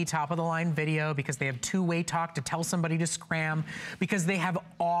 1080p top-of-the-line video, because they have two-way talk to tell somebody to scram, because they have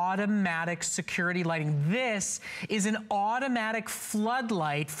automatic security lighting. This is an automatic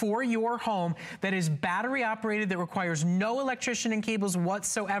floodlight for your home that is battery-operated, that requires no electrician and cables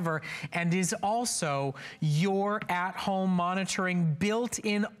whatsoever, and is also your at-home monitoring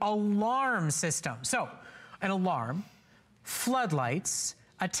built-in alarm system. So, an alarm, floodlights,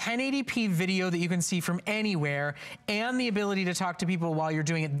 a 1080p video that you can see from anywhere, and the ability to talk to people while you're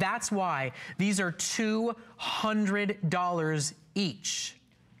doing it. That's why these are $200 each.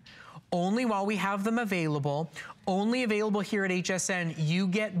 Only while we have them available, only available here at HSN. You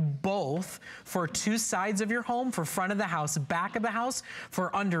get both for two sides of your home, for front of the house, back of the house,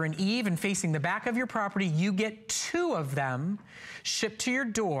 for under an eave and facing the back of your property. You get two of them shipped to your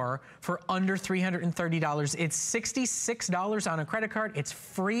door for under $330. It's $66 on a credit card. It's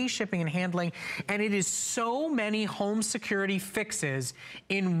free shipping and handling, and it is so many home security fixes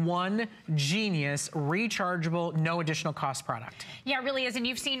in one genius, rechargeable, no additional cost product. Yeah, it really is. And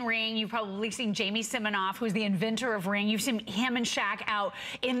you've seen Ring. You've probably seen Jamie Siminoff, who's the inventor of Ring. You've seen him and Shaq out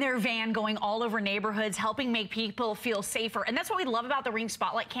in their van going all over neighborhoods, helping make people feel safer. And that's what we love about the Ring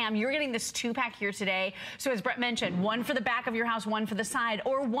Spotlight Cam. You're getting this 2-pack here today. So as Brett mentioned, one for the back of your house, one for the side,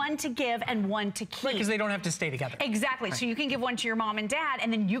 or one to give and one to keep. Right, because they don't have to stay together. Exactly. Right. So you can give one to your mom and dad,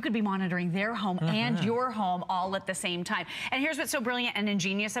 and then you could be monitoring their home and your home all at the same time. And here's what's so brilliant and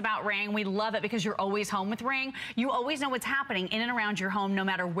ingenious about Ring. We love it because you're always home with Ring. You always know what's happening in and around your home, no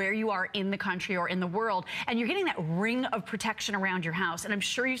matter where you are in the country or in the world. And you're getting that ring of protection around your house. And I'm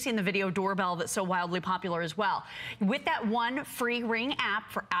sure you've seen the video doorbell that's so wildly popular as well. With that one free Ring app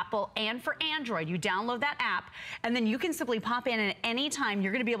for Apple and for Android, you download that app, and then you can simply pop in, and at any time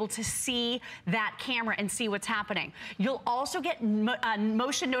you're going to be able to see that camera and see what's happening. You'll also get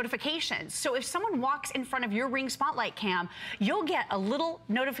motion notifications. So if someone walks in front of your Ring Spotlight Cam, you'll get a little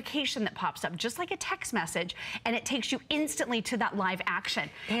notification that pops up, just like a text message, and it takes you instantly to that live action.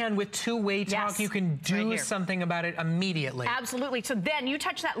 And with two-way talk, you can do something about it immediately. Absolutely. So then you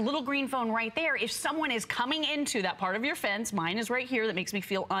touch that little green phone right there. If someone is coming into that part of your fence, mine is right here, that makes me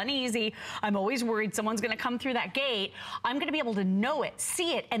feel uneasy. I'm always worried someone's going to come through that gate. I'm going to be able to know it,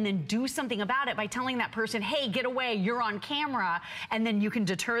 see it, and then do something about it by telling that person, hey, get away, you're on camera, and then you can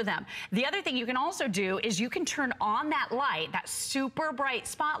deter them. The other thing you can also do is you can turn on that light, that super bright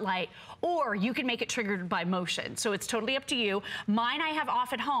spotlight, or you can make it triggered by motion. So it's totally up to you. Mine I have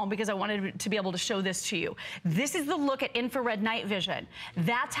off at home because I wanted to be able to show this to you. This is the look at infrared night vision.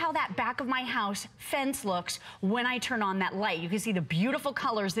 That's how that back of my house fence looks when I turn on that light. You can see the beautiful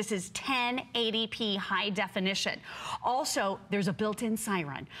colors. This is 1080p high definition. Also, there's a built-in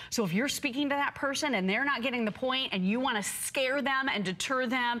siren. So if you're speaking to that person and they're not getting the point and you want to scare them and deter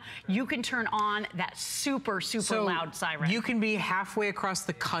them, you can turn on that super loud siren. You can be halfway across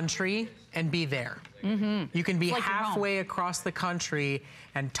the country and be there. You can be halfway across the country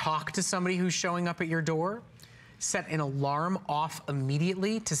and talk to somebody who's showing up at your door, set an alarm off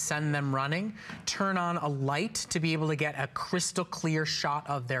immediately to send them running, turn on a light to be able to get a crystal clear shot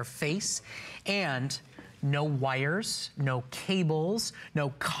of their face, and no wires, no cables,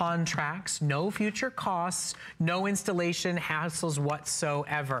 no contracts, no future costs, no installation hassles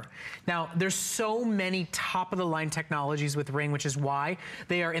whatsoever. Now, there's so many top-of-the-line technologies with Ring, which is why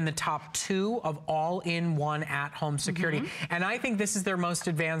they are in the top 2 of all-in-one at-home security. And I think this is their most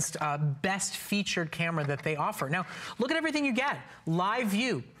advanced, best featured camera that they offer. Now, look at everything you get. Live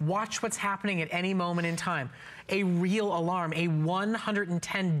view. Watch what's happening at any moment in time. a real alarm, a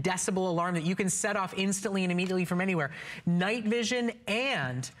 110 decibel alarm that you can set off instantly and immediately from anywhere. Night vision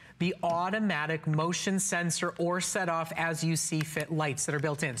and the automatic motion sensor or set off as you see fit lights that are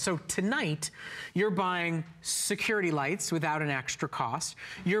built in. So tonight, you're buying security lights without an extra cost.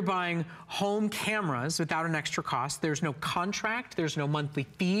 You're buying home cameras without an extra cost. There's no contract, there's no monthly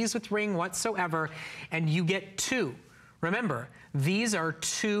fees with Ring whatsoever, and you get two. Remember, these are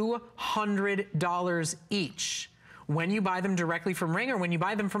 $200 each when you buy them directly from Ring or when you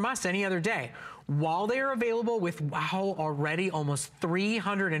buy them from us any other day. While they are available with, wow, already almost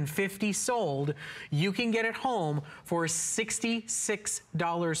 350 sold, you can get it home for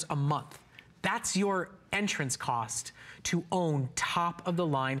 $66 a month. That's your entrance cost to own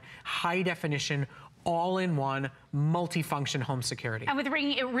top-of-the-line, high-definition, all-in-one, multifunction home security. And with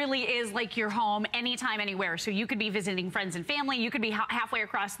Ring, it really is like your home anytime, anywhere. So you could be visiting friends and family, you could be halfway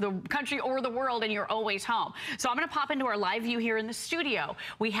across the country or the world, and you're always home. So I'm gonna pop into our live view here in the studio.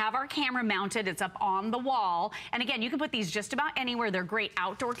 We have our camera mounted, it's up on the wall. And again, you can put these just about anywhere. They're great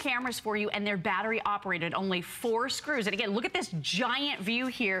outdoor cameras for you, and they're battery operated, only 4 screws. And again, look at this giant view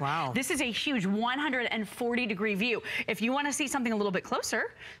here. Wow. This is a huge 140-degree view. If you wanna see something a little bit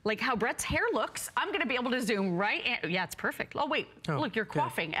closer, like how Brett's hair looks, I'm gonna be able to zoom right in. Yeah, it's perfect. Oh, wait. Look, you're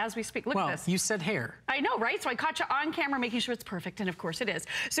quaffing as we speak. Look at this. Well, you said hair. I know, right? So I caught you on camera making sure it's perfect, and of course it is.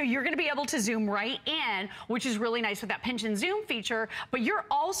 So you're going to be able to zoom right in, which is really nice with that pinch and zoom feature, but you're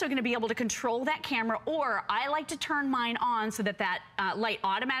also going to be able to control that camera, or I like to turn mine on so that that light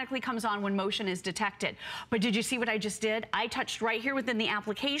automatically comes on when motion is detected. But did you see what I just did? I touched right here within the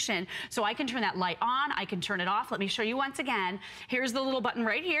application, so I can turn that light on, I can turn it off. Let me show you once again. Here's the little button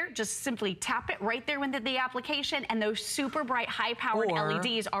right here. Just simply tap it right there within the application, and those super bright, high-powered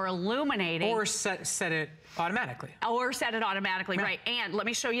LEDs are illuminating. Or set it automatically. Or set it automatically, right. And let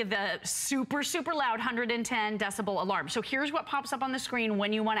me show you the super, super loud 110 decibel alarm. So here's what pops up on the screen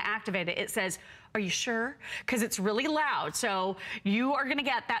when you want to activate it. It says, are you sure? Because it's really loud. So you are going to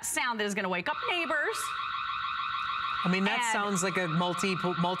get that sound that is going to wake up neighbors. I mean, that sounds like a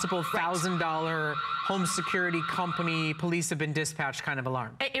multiple $1,000 home security company, police have been dispatched kind of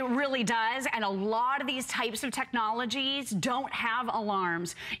alarm. It really does, and a lot of these types of technologies don't have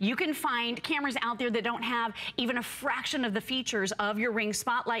alarms. You can find cameras out there that don't have even a fraction of the features of your Ring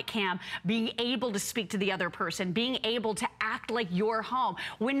Spotlight Cam, being able to speak to the other person, being able to act like your home.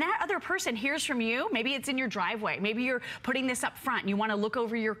 When that other person hears from you, maybe it's in your driveway, maybe you're putting this up front and you want to look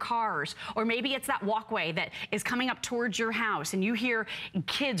over your cars, or maybe it's that walkway that is coming up towards your house and you hear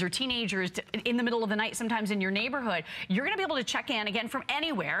kids or teenagers in the middle of the night sometimes in your neighborhood. You're going to be able to check in again from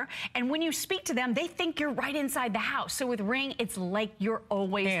anywhere, and when you speak to them, they think you're right inside the house. So with Ring, it's like you're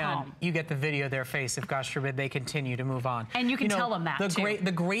always home. And you get the video of their face if, gosh forbid, they continue to move on. And you can tell them that too.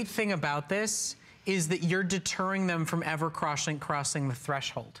 The great thing about this is that you're deterring them from ever crossing the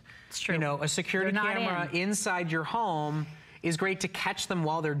threshold. It's true. You know, a security camera inside your home is great to catch them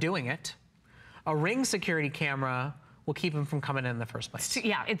while they're doing it. A Ring security camera will keep them from coming in the first place.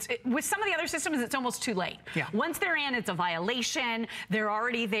 Yeah, with some of the other systems, it's almost too late. Yeah. Once they're in, it's a violation. They're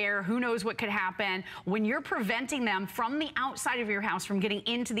already there. Who knows what could happen? When you're preventing them from the outside of your house from getting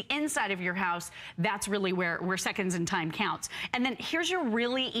into the inside of your house, that's really where seconds and time counts. And then here's your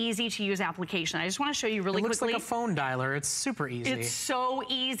really easy to use application. I just want to show you really quickly. It looks like a phone dialer. It's super easy. It's so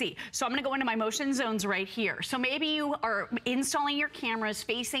easy. So I'm going to go into my motion zones right here. So maybe you are installing your cameras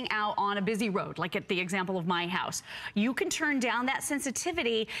facing out on a busy road, like at the example of my house. You can turn down that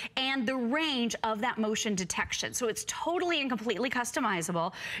sensitivity and the range of that motion detection. So it's totally and completely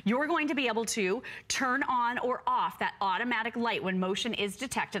customizable. You're going to be able to turn on or off that automatic light when motion is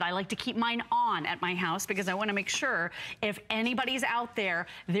detected. I like to keep mine on at my house because I want to make sure if anybody's out there,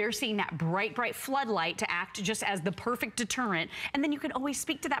 they're seeing that bright, bright floodlight to act just as the perfect deterrent. And then you can always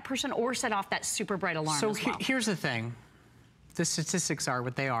speak to that person or set off that super bright alarm as well. So here's the thing. The statistics are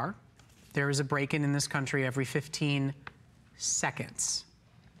what they are. There is a break-in in this country every 15 seconds.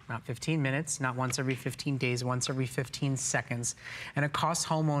 Not 15 minutes, not once every 15 days, once every 15 seconds. And it costs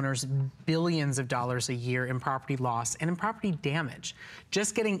homeowners billions of dollars a year in property loss and in property damage.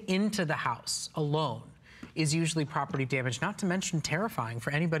 Just getting into the house alone is usually property damage, not to mention terrifying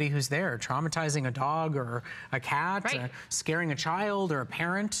for anybody who's there, traumatizing a dog or a cat, scaring a child or a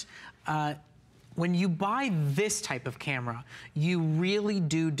parent. When you buy this type of camera, you really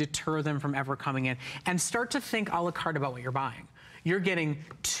do deter them from ever coming in. And start to think a la carte about what you're buying. You're getting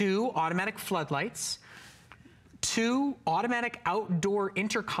 2 automatic floodlights, 2 automatic outdoor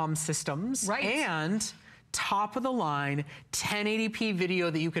intercom systems, and top of the line 1080p video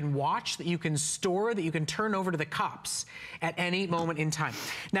that you can watch, that you can store, that you can turn over to the cops at any moment in time.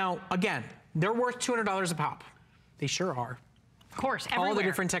 Now, again, they're worth $200 a pop. They sure are. Of course, everywhere. All the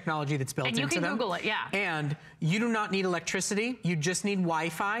different technology that's built into them. And you can Google it, yeah. And you do not need electricity. You just need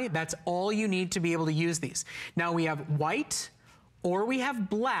Wi-Fi. That's all you need to be able to use these. Now we have white or we have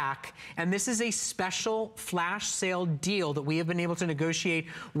black, and this is a special flash sale deal that we have been able to negotiate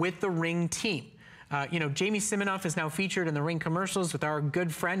with the Ring team. You know, Jamie Siminoff is now featured in the Ring commercials with our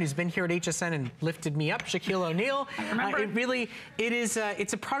good friend who's been here at HSN and lifted me up, Shaquille O'Neal.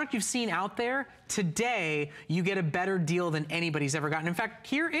 It's a product you've seen out there. Today, you get a better deal than anybody's ever gotten. In fact,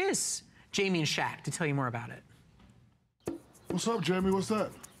 here is Jamie and Shaq to tell you more about it. What's up, Jamie? What's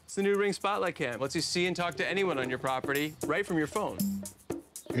that? It's the new Ring Spotlight Cam. Lets you see and talk to anyone on your property right from your phone.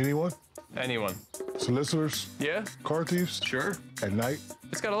 Anyone? Anyone. Solicitors? Yeah. Car thieves? Sure. At night?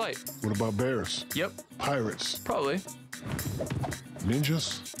 It's got a light. What about bears? Yep. Pirates? Probably.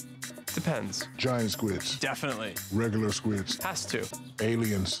 Ninjas? Depends. Giant squids? Definitely. Regular squids? Has to.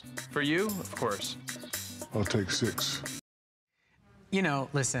 Aliens? For you, of course. I'll take 6. You know,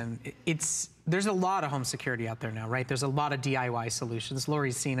 listen, there's a lot of home security out there now, right? There's a lot of DIY solutions.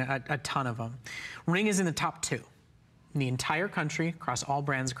 Lori's seen a ton of them. Ring is in the top 2 in the entire country, across all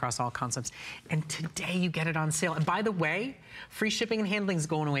brands, across all concepts. And today you get it on sale. And by the way, free shipping and handling is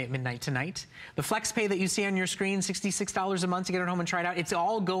going away at midnight tonight. The flex pay that you see on your screen, $66 a month to get it home and try it out, it's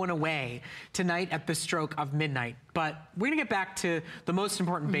all going away tonight at the stroke of midnight. But we're gonna get back to the most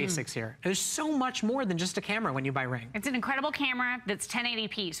important basics here. There's so much more than just a camera when you buy Ring. It's an incredible camera that's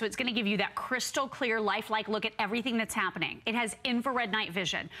 1080p, so it's gonna give you that crystal clear, lifelike look at everything that's happening. It has infrared night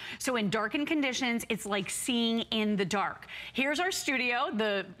vision. So in darkened conditions, it's like seeing in the dark. Here's our studio.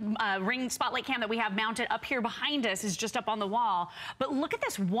 The Ring Spotlight Cam that we have mounted up here behind us is just up on the wall. But look at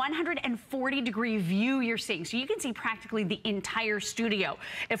this 140-degree view you're seeing. So you can see practically the entire studio.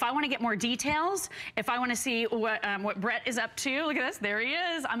 If I wanna get more details, if I wanna see what Brett is up to, look at this, there he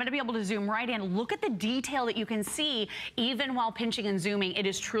is. I'm gonna be able to zoom right in. Look at the detail that you can see even while pinching and zooming. It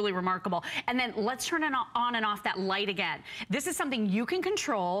is truly remarkable. And then let's turn it on and off that light again. This is something you can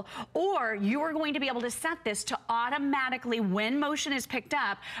control, or you are going to be able to set this to automatically, when motion is picked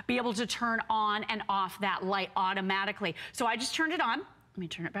up, be able to turn on and off that light automatically. So I just turned it on. Let me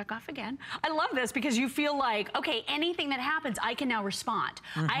turn it back off again. I love this because you feel like, okay, anything that happens, I can now respond.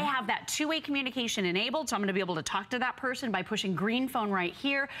 I have that two-way communication enabled, so I'm gonna be able to talk to that person by pushing green phone right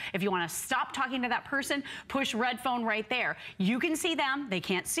here. If you wanna stop talking to that person, push red phone right there. You can see them, they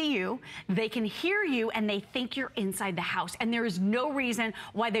can't see you, they can hear you, and they think you're inside the house. And there is no reason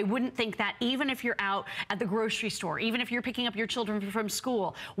why they wouldn't think that, even if you're out at the grocery store, even if you're picking up your children from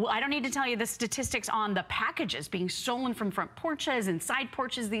school. Well, I don't need to tell you the statistics on the packages being stolen from front porches and side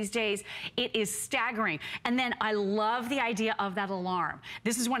porches these days. It is staggering. And then I love the idea of that alarm.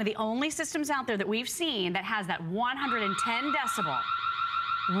 This is one of the only systems out there that we've seen that has that 110 decibel,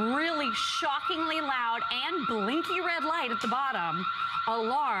 really shockingly loud and blinky red light at the bottom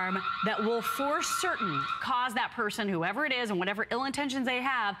alarm that will for certain cause that person, whoever it is and whatever ill intentions they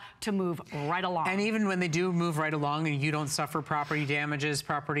have, to move right along. And even when they do move right along and you don't suffer property damages,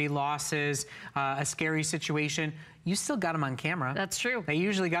 property losses, a scary situation, you still got them on camera. That's true. They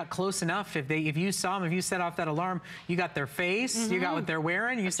usually got close enough. If you saw them, if you set off that alarm, you got their face, you got what they're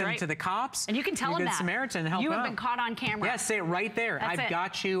wearing, you send it to the cops. And you can tell them that. Samaritan, help you them have been caught on camera. Yes, say it right there. I've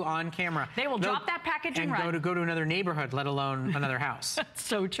got you on camera. They will drop that package and run. go to another neighborhood, let alone another house. That's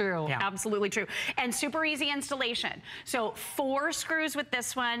so true. Yeah. Absolutely true. And super easy installation. So 4 screws with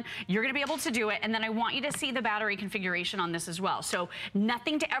this one. You're going to be able to do it. And then I want you to see the battery configuration on this as well. So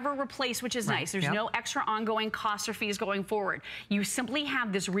nothing to ever replace, which is nice. There's no extra ongoing costs or fees going forward. You simply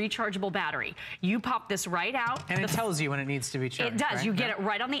have this rechargeable battery. You pop this right out. And it tells you when it needs to be charged. It does. Right? You get it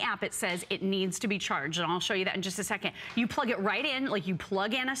right on the app. It says it needs to be charged. And I'll show you that in just a second. You plug it right in, like you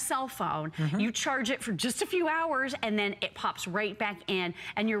plug in a cell phone. You charge it for just a few hours, and then it pops right back in,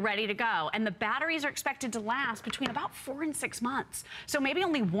 and you're ready to go. And the batteries are expected to last between about 4 and 6 months. So maybe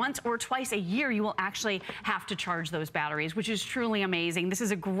only once or twice a year you will actually have to charge those batteries, which is truly amazing. This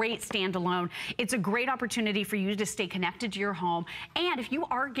is a great standalone. It's a great opportunity for you to stay connected to your home. And if you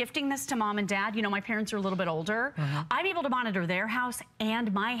are gifting this to mom and dad, you know, my parents are a little bit older, I'm able to monitor their house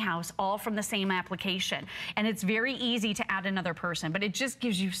and my house all from the same application. And it's very easy to add another person, but it just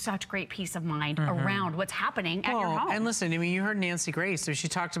gives you such great peace of mind around what's happening at your home. And listen, I mean, you heard Nancy Grace, so she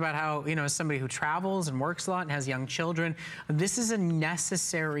talked about how, you know, as somebody who travels and works a lot and has young children, this is a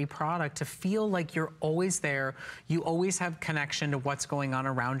necessary product to feel like you're always there. You always have connection to what's going on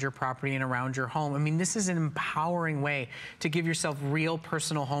around your property and around your home. I mean, this is an empowering way to give yourself real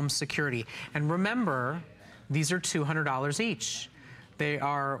personal home security. And remember, these are $200 each. They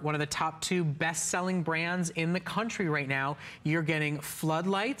are one of the top 2 best-selling brands in the country right now. You're getting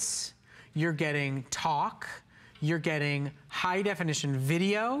floodlights, you're getting talk, you're getting high definition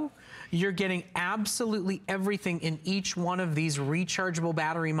video, you're getting absolutely everything in each one of these rechargeable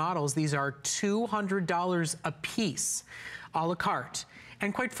battery models. These are $200 a piece, a la carte.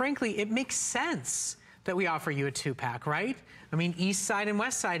 And quite frankly, it makes sense that we offer you a 2-pack, right? I mean, east side and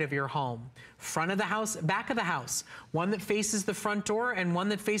west side of your home, front of the house, back of the house, one that faces the front door and one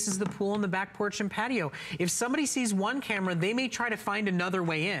that faces the pool and the back porch and patio. If somebody sees one camera, they may try to find another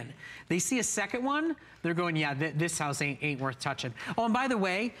way in. They see a second one, they're going, yeah, this house ain't worth touching. Oh, and by the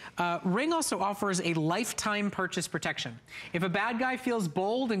way, Ring also offers a lifetime purchase protection. If a bad guy feels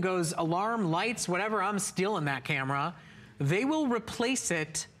bold and goes alarm, lights, whatever, I'm stealing that camera, they will replace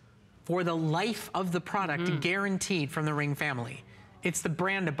it for the life of the product, guaranteed from the Ring family. It's the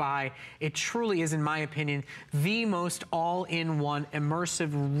brand to buy. It truly is, in my opinion, the most all-in-one,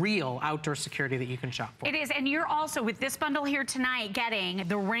 immersive, real outdoor security that you can shop for. It is, and you're also, with this bundle here tonight, getting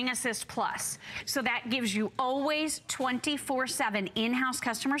the Ring Assist Plus. So that gives you always 24/7 in-house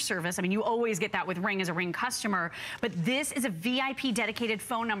customer service. I mean, you always get that with Ring as a Ring customer, but this is a VIP dedicated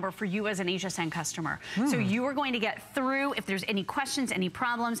phone number for you as an HSN customer. So you are going to get through if there's any questions, any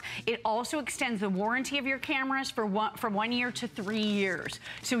problems. It also extends the warranty of your cameras from 1 year to 3 years.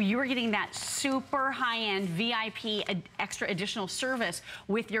 So you are getting that super high-end VIP extra additional service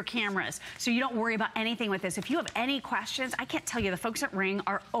with your cameras. So you don't worry about anything with this. If you have any questions, I can't tell you, the folks at Ring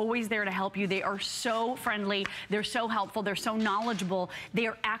are always there to help you. They are so friendly. They're so helpful. They're so knowledgeable. They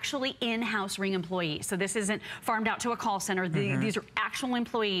are actually in-house Ring employees. So this isn't farmed out to a call center. These are actual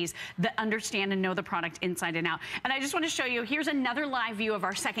employees that understand and know the product inside and out. And I just want to show you, here's another live view of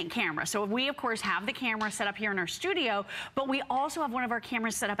our second camera. So we, of course, have the camera set up here in our studio, but we also have one of our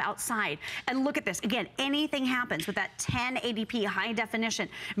cameras set up outside. And look at this. Again, anything happens with that 1080p high definition.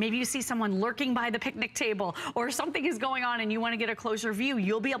 Maybe you see someone lurking by the picnic table or something is going on and you want to get a closer view.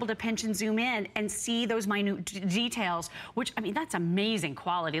 You'll be able to pinch and zoom in and see those minute details, which, I mean, that's amazing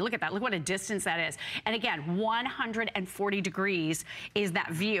quality. Look at that. Look what a distance that is. And again, 140 degrees is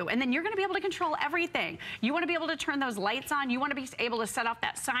that view. And then you're going to be able to control everything. You want to be able to turn those lights on. You want to be able to set off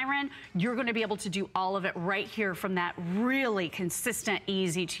that siren. You're going to be able to do all of it right here from that really consistent,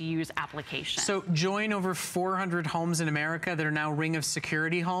 easy to use application. So join over 400 homes in America that are now Ring of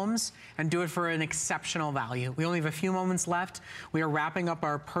Security homes and do it for an exceptional value. We only have a few moments left. We are wrapping up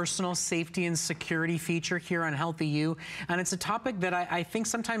our personal safety and security feature here on Healthy You, and it's a topic that I think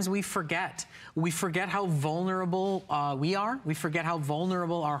sometimes we forget. We forget how vulnerable we are. We forget how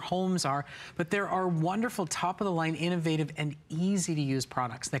vulnerable our homes are, but there are wonderful, top-of-the-line, innovative, and easy-to-use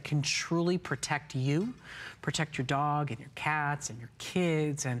products that can truly protect you, protect your dog and your cats and your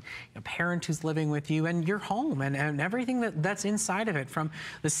kids and a parent who's living with you and your home and everything that's inside of it, from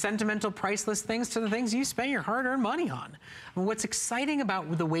the sentimental, priceless things to the things you spend your hard-earned money on. And what's exciting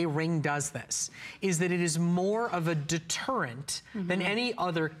about the way Ring does this is that it is more of a deterrent than any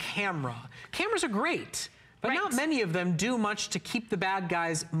other camera. Cameras are great, but not many of them do much to keep the bad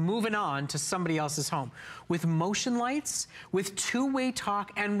guys moving on to somebody else's home. With motion lights, with two-way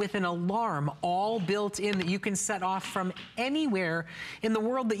talk, and with an alarm all built in that you can set off from anywhere in the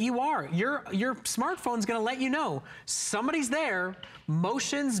world that you are. Your smartphone's gonna let you know somebody's there,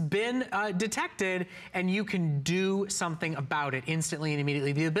 motion's been detected, and you can do something about it instantly and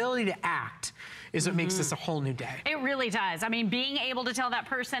immediately. The ability to act is what makes this a whole new day. It really does. I mean, being able to tell that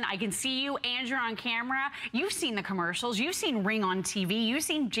person, I can see you and you're on camera. You've seen the commercials. You've seen Ring on TV. You've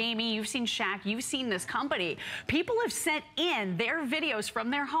seen Jamie. You've seen Shaq. You've seen this company. People have sent in their videos from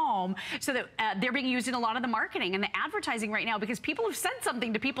their home so that they're being used in a lot of the marketing and the advertising right now because people have sent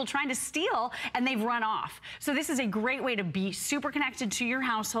something to people trying to steal and they've run off. So this is a great way to be super connected to your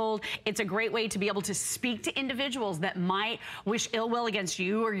household. It's a great way to be able to speak to individuals that might wish ill will against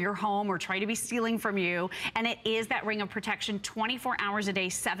you or your home or try to be stealing from you. And it is that ring of protection 24 hours a day,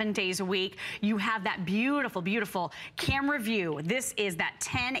 7 days a week. You have that beautiful, beautiful camera view. This is that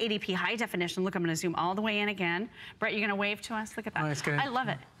 1080p high definition. Look, I'm going to zoom all the way in again. Brett, you're going to wave to us? Look at that. Oh, that's good. I love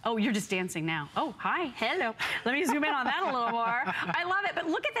it. Oh, you're just dancing now. Oh, hi. Hello. Let me zoom in on that a little more. I love it. But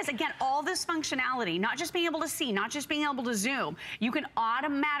look at this. Again, all this functionality, not just being able to see, not just being able to zoom. You can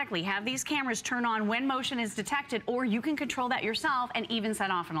automatically have these cameras turn on when motion is detected, or you can control that yourself and even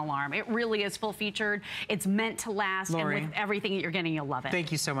set off an alarm. It really is full featured. It's meant to last. Lori, and with everything that you're getting, you'll love it.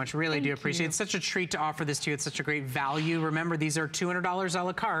 Thank you so much. Really do appreciate it. It's such a treat to offer this to you. It's such a great value. Remember, these are $200 a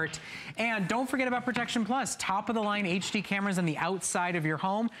la carte. And don't forget about Protection Plus. Top of the line HD cameras on the outside of your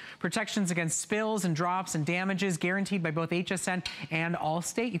home. Protections against spills and drops and damages guaranteed by both HSN and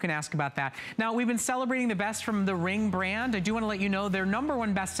Allstate. You can ask about that. Now, we've been celebrating the best from the Ring brand. I do want to let you know their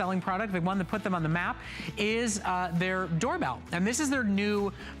 #1 best-selling product, the one that put them on the map, is their doorbell. And this is their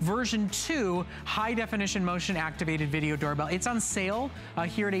new version 2 high-definition motion-activated video doorbell. It's on sale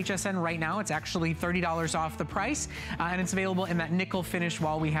here at HSN right now. It's actually $30 off the price, and it's available in that nickel finish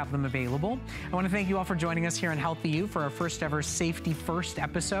while we have them available. I want to thank you all for joining us here on Healthy You for our first ever Safety First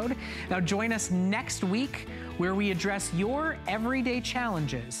episode. Now join us next week where we address your everyday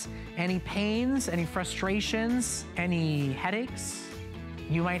challenges. Any pains, any frustrations, any headaches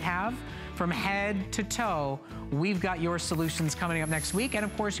you might have from head to toe. We've got your solutions coming up next week. And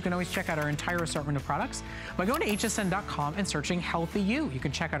of course, you can always check out our entire assortment of products by going to hsn.com and searching Healthy You. You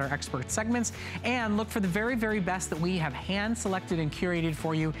can check out our expert segments and look for the very, very best that we have hand-selected and curated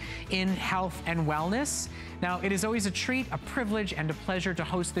for you in health and wellness. Now, it is always a treat, a privilege, and a pleasure to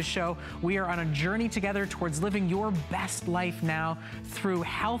host this show. We are on a journey together towards living your best life now through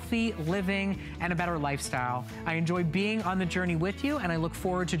healthy living and a better lifestyle. I enjoy being on the journey with you, and I look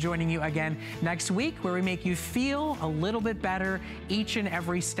forward to joining you again next week where we make you feel a little bit better each and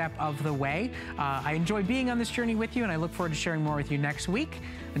every step of the way. I enjoy being on this journey with you, and I look forward to sharing more with you next week.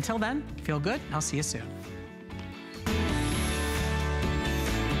 Until then, feel good. I'll see you soon.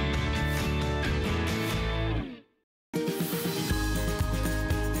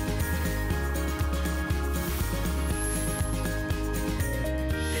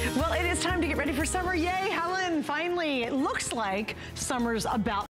 Well, it is time to get ready for summer. Yay, Helen, finally, it looks like summer's about